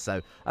going on. So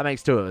that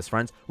makes 2 of us,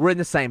 friends. We're in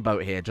the same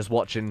boat here, just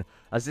watching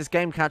as this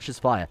game catches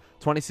fire.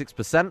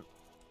 26%.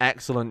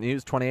 Excellent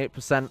news.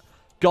 28%.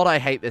 God, I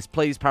hate this.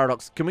 Please,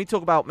 Paradox. Can we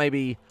talk about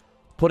maybe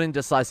putting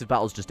decisive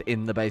battles just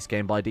in the base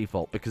game by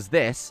default? Because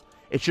this,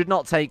 it should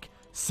not take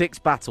 6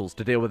 battles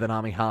to deal with an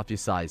army half your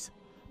size.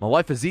 My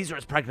wife Aziza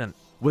is pregnant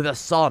with a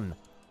son.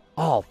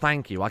 Oh,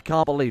 thank you. I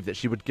can't believe that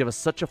she would give us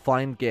such a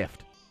fine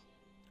gift.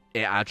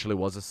 It actually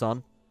was a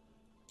son.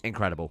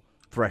 Incredible.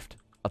 Thrift.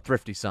 A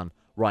thrifty son.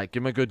 Right,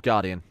 give him a good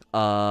guardian.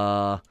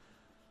 What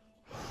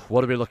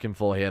are we looking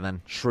for here,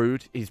 then?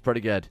 Shrewd. He's pretty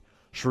good.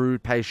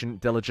 Shrewd,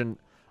 patient, diligent.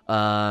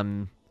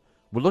 We're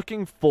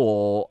looking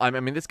for... I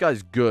mean, this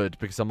guy's good,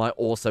 because I might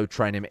also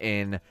train him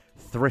in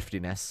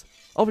thriftiness.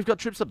 Oh, we've got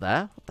troops up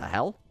there? What the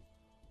hell?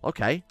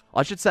 Okay.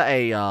 I should set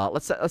a...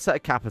 let's set a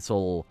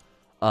capital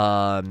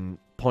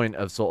point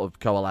of sort of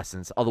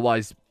coalescence.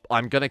 Otherwise...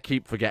 I'm going to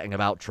keep forgetting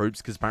about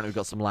troops, because apparently we've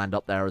got some land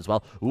up there as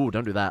well. Ooh,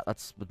 don't do that.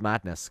 That's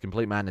madness.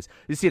 Complete madness.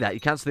 You see that? You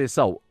cancel the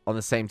assault on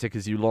the same tick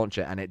as you launch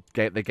it, and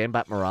they gain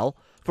back morale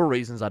for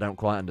reasons I don't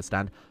quite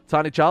understand.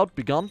 Tiny child,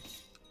 be gone.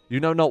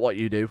 You know not what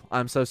you do.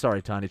 I'm so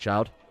sorry, tiny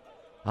child.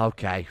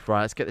 Okay,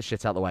 right, let's get this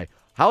shit out of the way.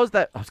 How is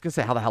that? I was going to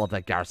say, how the hell have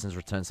their garrisons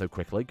returned so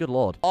quickly? Good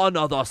lord.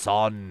 Another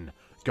son.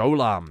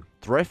 Golam.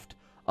 Thrift.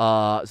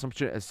 A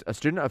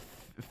student of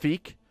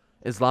fiqh,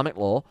 Islamic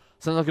law.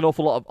 Sounds like an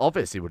awful lot of...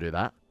 Obviously, we'll do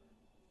that.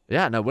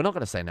 Yeah, no, we're not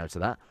going to say no to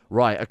that.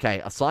 Right,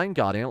 okay, assign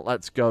guardian.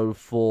 Let's go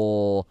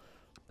for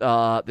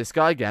this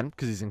guy again,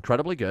 because he's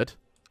incredibly good.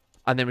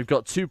 And then we've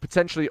got 2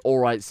 potentially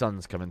alright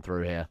sons coming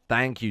through here.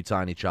 Thank you,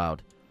 tiny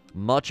child.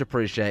 Much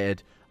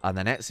appreciated. And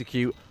then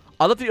execute.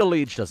 I love that your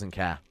liege doesn't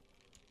care.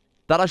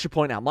 That I should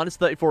point out. Minus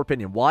 34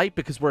 opinion. Why?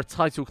 Because we're a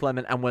title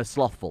claimant and we're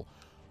slothful.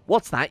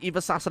 What's that? You've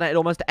assassinated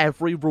almost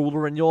every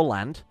ruler in your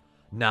land?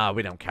 No,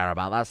 we don't care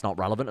about that. That's not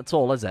relevant at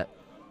all, is it?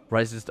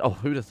 Raises... Oh,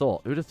 who'd have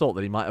thought? Who'd have thought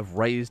that he might have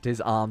raised his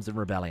arms in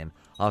rebellion?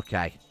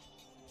 Okay.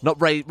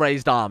 Not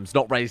raised arms.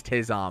 Not raised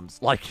his arms.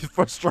 Like he's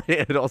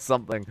frustrated or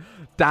something.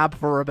 Dab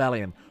for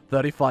rebellion.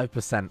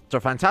 35%. So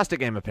a fantastic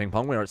game of ping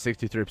pong. We're at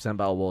 63%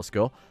 battle war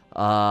score.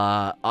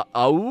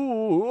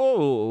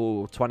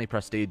 20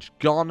 prestige.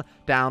 Gone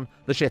down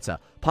the shitter.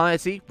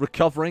 Piety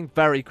recovering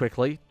very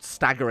quickly.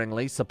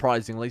 Staggeringly.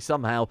 Surprisingly.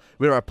 Somehow.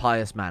 We're a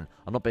pious man.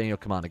 I'm not being your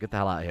commander. Get the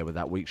hell out of here with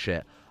that weak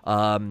shit.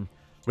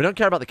 We don't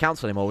care about the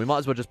council anymore. We might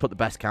as well just put the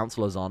best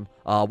councillors on.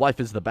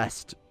 Wife is the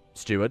best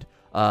steward.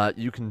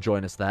 You can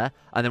join us there.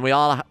 And then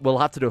we'll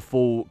have to do a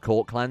full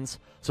court cleanse.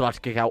 So we'll have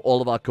to kick out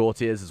all of our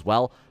courtiers as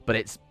well. But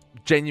it's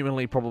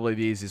genuinely probably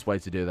the easiest way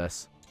to do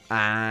this.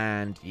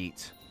 And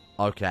yeet.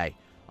 Okay.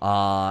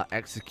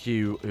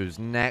 Execute. Who's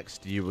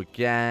next? You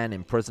again.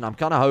 In prison. I'm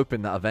kind of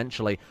hoping that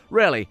eventually,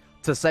 really,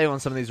 to save on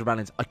some of these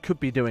rebellions, I could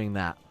be doing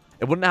that.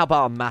 It wouldn't help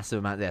out a massive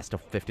amount. Yeah, still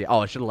 50. Oh,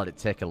 I should have let it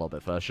tick a little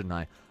bit first, shouldn't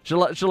I? Should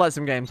let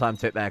some game time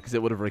tick there because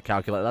it would have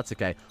recalculated. That's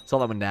okay. Saw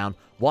that one down.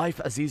 Wife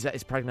Aziza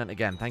is pregnant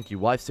again. Thank you.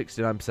 Wife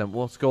 69%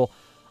 war score.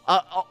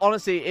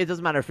 Honestly, it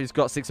doesn't matter if he's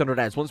got 600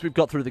 heads. Once we've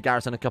got through the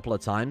garrison a couple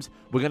of times,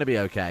 we're going to be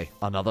okay.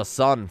 Another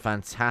son.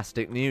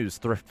 Fantastic news.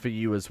 Thrift for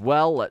you as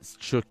well. Let's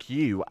chuck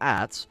you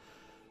at...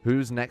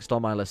 Who's next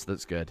on my list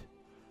that's good?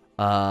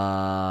 What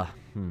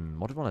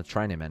do I want to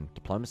train him in?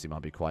 Diplomacy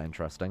might be quite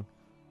interesting.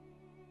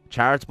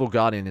 Charitable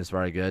Guardian is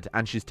very good.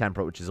 And she's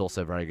Temperate, which is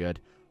also very good.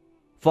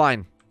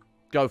 Fine.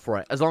 Go for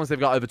it. As long as they've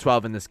got over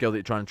 12 in the skill that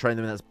you're trying to train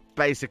them in, that's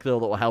basically all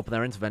that will help. And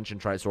their intervention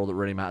traits are all that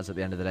really matters at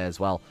the end of the day as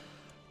well.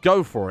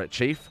 Go for it,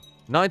 Chief.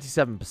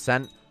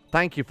 97%.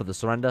 Thank you for the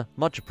surrender.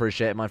 Much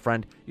appreciated, my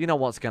friend. You know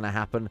what's going to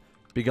happen.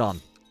 Be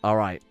gone. All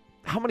right.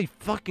 How many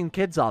fucking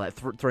kids are there?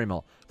 Three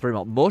more. Three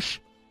more. Mush?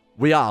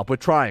 We are. We're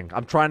trying.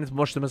 I'm trying to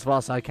mush them as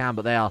fast as I can,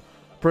 but they are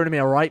proving me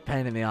a right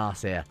pain in the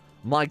ass here.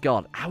 My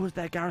God. How is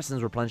their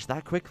garrisons replenished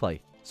that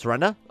quickly?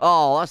 Surrender?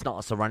 Oh, that's not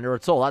a surrender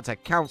at all. That's a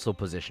council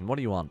position. What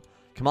do you want?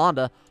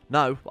 Commander?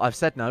 No. I've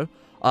said no.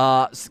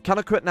 Can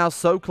I quit now?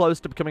 So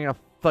close to becoming a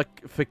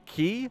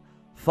fakir?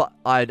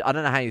 I don't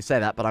know how you say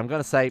that, but I'm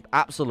going to say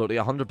absolutely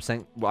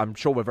 100%. I'm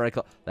sure we're very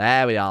close.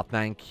 There we are.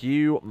 Thank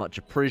you. Much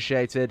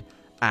appreciated.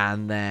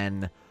 And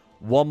then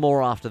one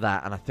more after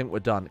that, and I think we're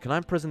done. Can I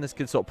imprison this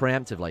kid sort of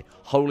preemptively?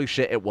 Holy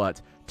shit, it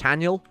worked.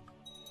 Taniel?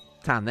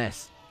 Tan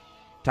this.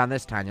 Tan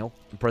this, Taniel.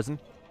 In prison.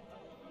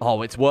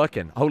 Oh, it's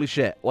working. Holy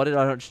shit. Why did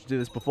I not just do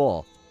this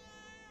before?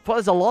 I thought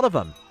there's a lot of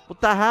them.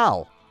 What the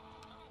hell?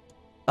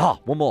 Oh,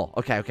 one more.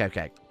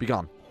 Okay. Be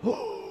gone.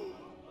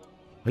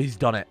 He's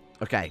done it.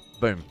 Okay,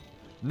 boom.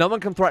 No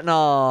one can threaten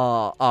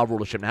our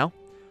rulership now.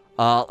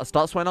 Let's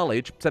start swaying our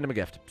liege. Send him a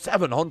gift.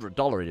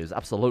 $700 it is.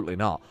 Absolutely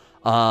not.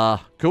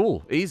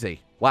 Cool.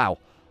 Easy. Wow.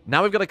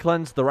 Now we've got to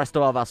cleanse the rest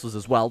of our vassals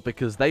as well,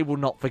 because they will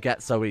not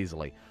forget so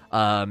easily.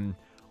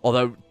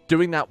 Although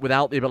doing that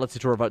without the ability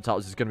to revoke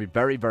titles is going to be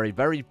very, very,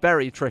 very,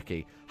 very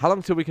tricky. How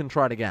long till we can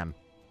try it again?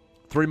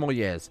 3 more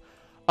years.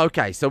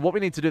 Okay, so what we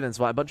need to do then is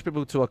invite a bunch of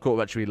people to our court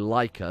who actually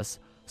like us,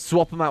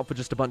 swap them out for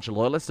just a bunch of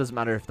loyalists. Doesn't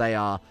matter if they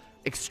are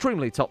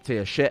extremely top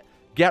tier shit.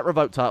 Get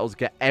revoked titles,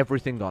 get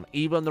everything gone.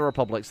 Even the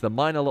republics, the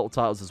minor little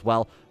titles as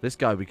well. This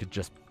guy, we could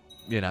just,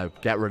 you know,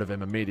 get rid of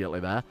him immediately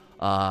there.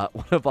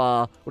 One of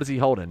our, what is he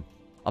holding?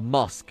 A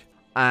mosque.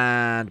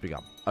 And be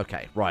gone.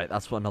 Okay, right,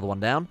 that's another one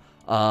down.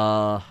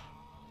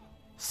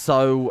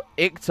 So,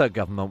 Icta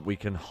government we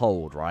can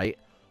hold, right?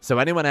 So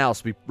anyone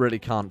else we really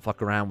can't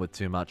fuck around with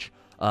too much.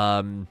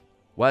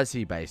 Where's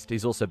he based?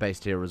 He's also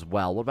based here as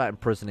well. What about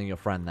imprisoning your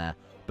friend there?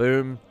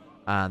 Boom.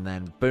 And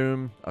then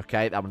boom.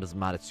 Okay, that one doesn't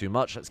matter too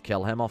much. Let's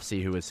kill him off,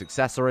 see who his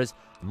successor is.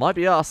 Might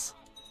be us.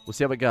 We'll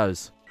see how it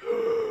goes.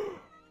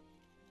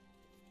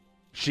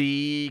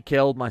 She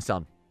killed my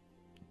son.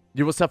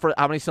 You will suffer.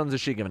 How many sons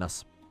has she given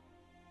us?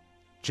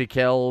 She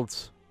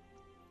killed...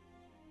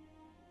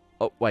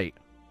 Oh, wait.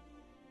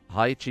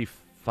 Hi,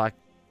 Chief. I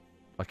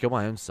killed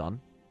my own son.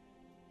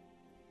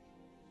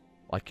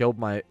 I killed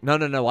my...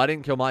 No. I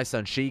didn't kill my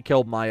son. She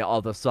killed my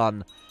other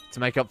son to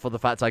make up for the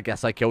fact I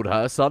guess I killed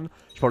her son.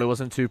 She probably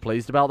wasn't too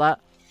pleased about that.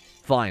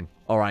 Fine.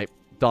 Alright.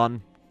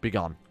 Done. Be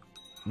gone.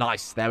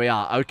 Nice. There we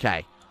are.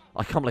 Okay.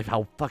 I can't believe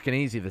how fucking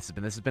easy this has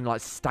been. This has been,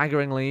 like,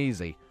 staggeringly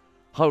easy.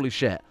 Holy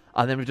shit.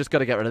 And then we've just got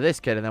to get rid of this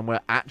kid, and then we're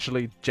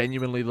actually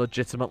genuinely,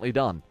 legitimately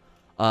done.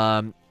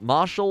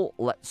 Marshal,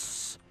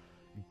 let's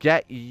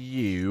get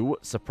you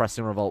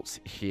suppressing revolts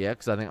here,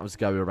 because I think that was the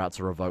guy we were about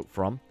to revoke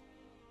from.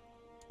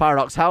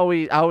 Paradox, how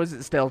is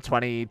it still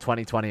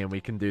 2020 and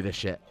we can do this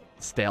shit?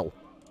 Still.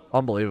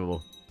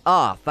 Unbelievable.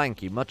 Ah,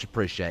 thank you. Much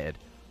appreciated.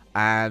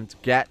 And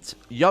get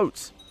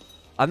Yote.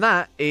 And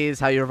that is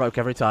how you revoke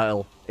every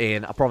title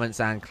in a province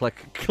and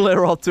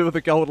clear all 2 of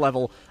the gold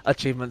level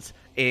achievements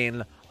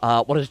in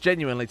what has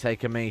genuinely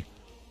taken me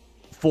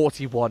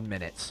 41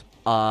 minutes.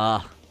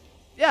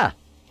 Yeah.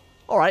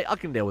 Alright, I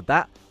can deal with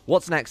that.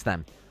 What's next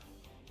then?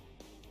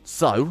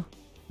 So,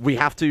 we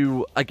have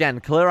to, again,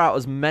 clear out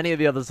as many of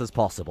the others as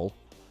possible.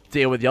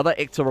 Deal with the other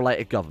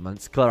Icta-related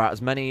governments. Clear out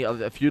as many of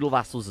the feudal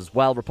vassals as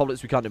well.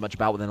 Republics we can't do much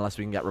about with unless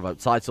we can get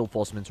revoked title,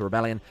 force them into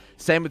rebellion.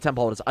 Same with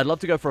temple holders. I'd love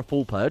to go for a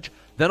full purge.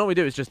 Then all we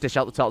do is just dish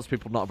out the titles to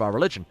people not of our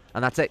religion.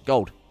 And that's it.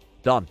 Gold.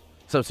 Done.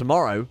 So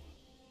tomorrow,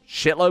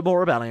 shitload more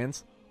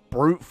rebellions.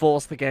 Brute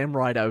force the game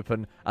right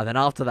open. And then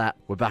after that,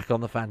 we're back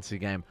on the fantasy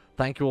game.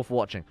 Thank you all for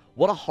watching.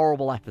 What a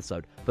horrible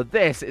episode. But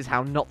this is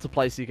how not to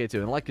play CK2.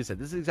 And like I said,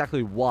 this is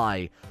exactly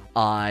why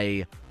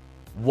I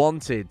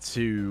wanted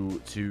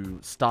to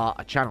start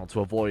a channel to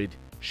avoid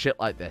shit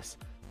like this.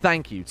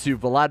 Thank you to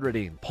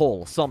Vlad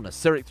Paul,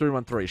 Somnus,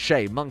 Cyric313,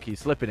 Shay, Monkey,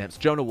 Slippin' Hips,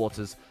 Jonah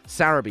Waters,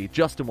 Sarabi,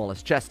 Justin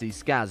Wallace, Chesty,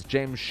 Skaz,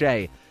 James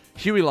Shea,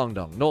 Huey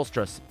Longdong,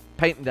 Norstress,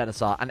 Peyton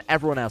Denisar, and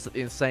everyone else at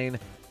the insane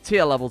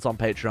tier levels on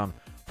Patreon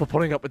for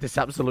putting up with this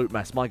absolute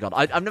mess. My god,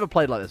 I've never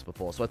played like this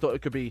before, so I thought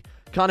it could be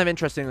kind of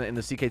interesting that in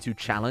the CK2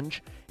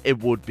 challenge,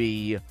 it would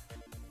be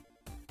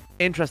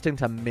interesting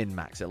to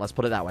min-max it, let's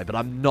put it that way. But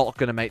I'm not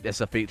going to make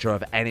this a feature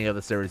of any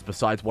other series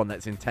besides one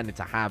that's intended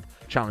to have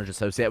challenge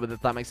associated with it,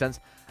 if that makes sense.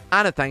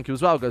 And a thank you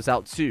as well goes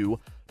out to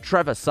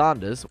Trevor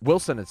Sanders,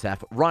 Wilson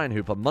Atef, Ryan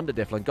Hooper, Munda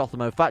Difflin,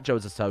 Gothamo, Fat Joe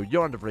Zato,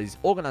 Yoran DeVries,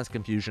 Organized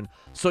Confusion,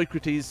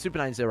 Socrates, Super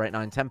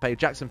 9089, Tempe,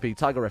 Jackson P,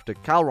 Tiger Rifter,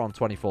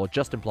 Calron24,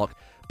 Justin Plock,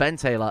 Ben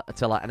Taylor,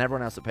 Attila, and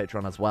everyone else at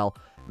Patreon as well.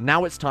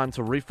 Now it's time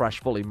to refresh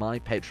fully my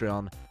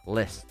Patreon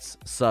lists.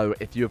 So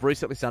if you have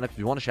recently signed up, if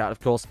you want to shout, of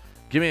course,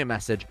 give me a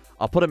message.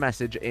 I'll put a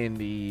message in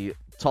the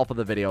top of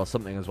the video or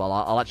something as well.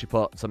 I'll actually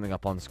put something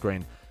up on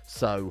screen.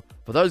 So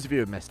for those of you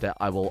who missed it,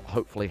 I will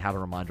hopefully have a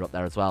reminder up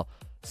there as well.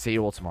 See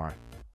you all tomorrow.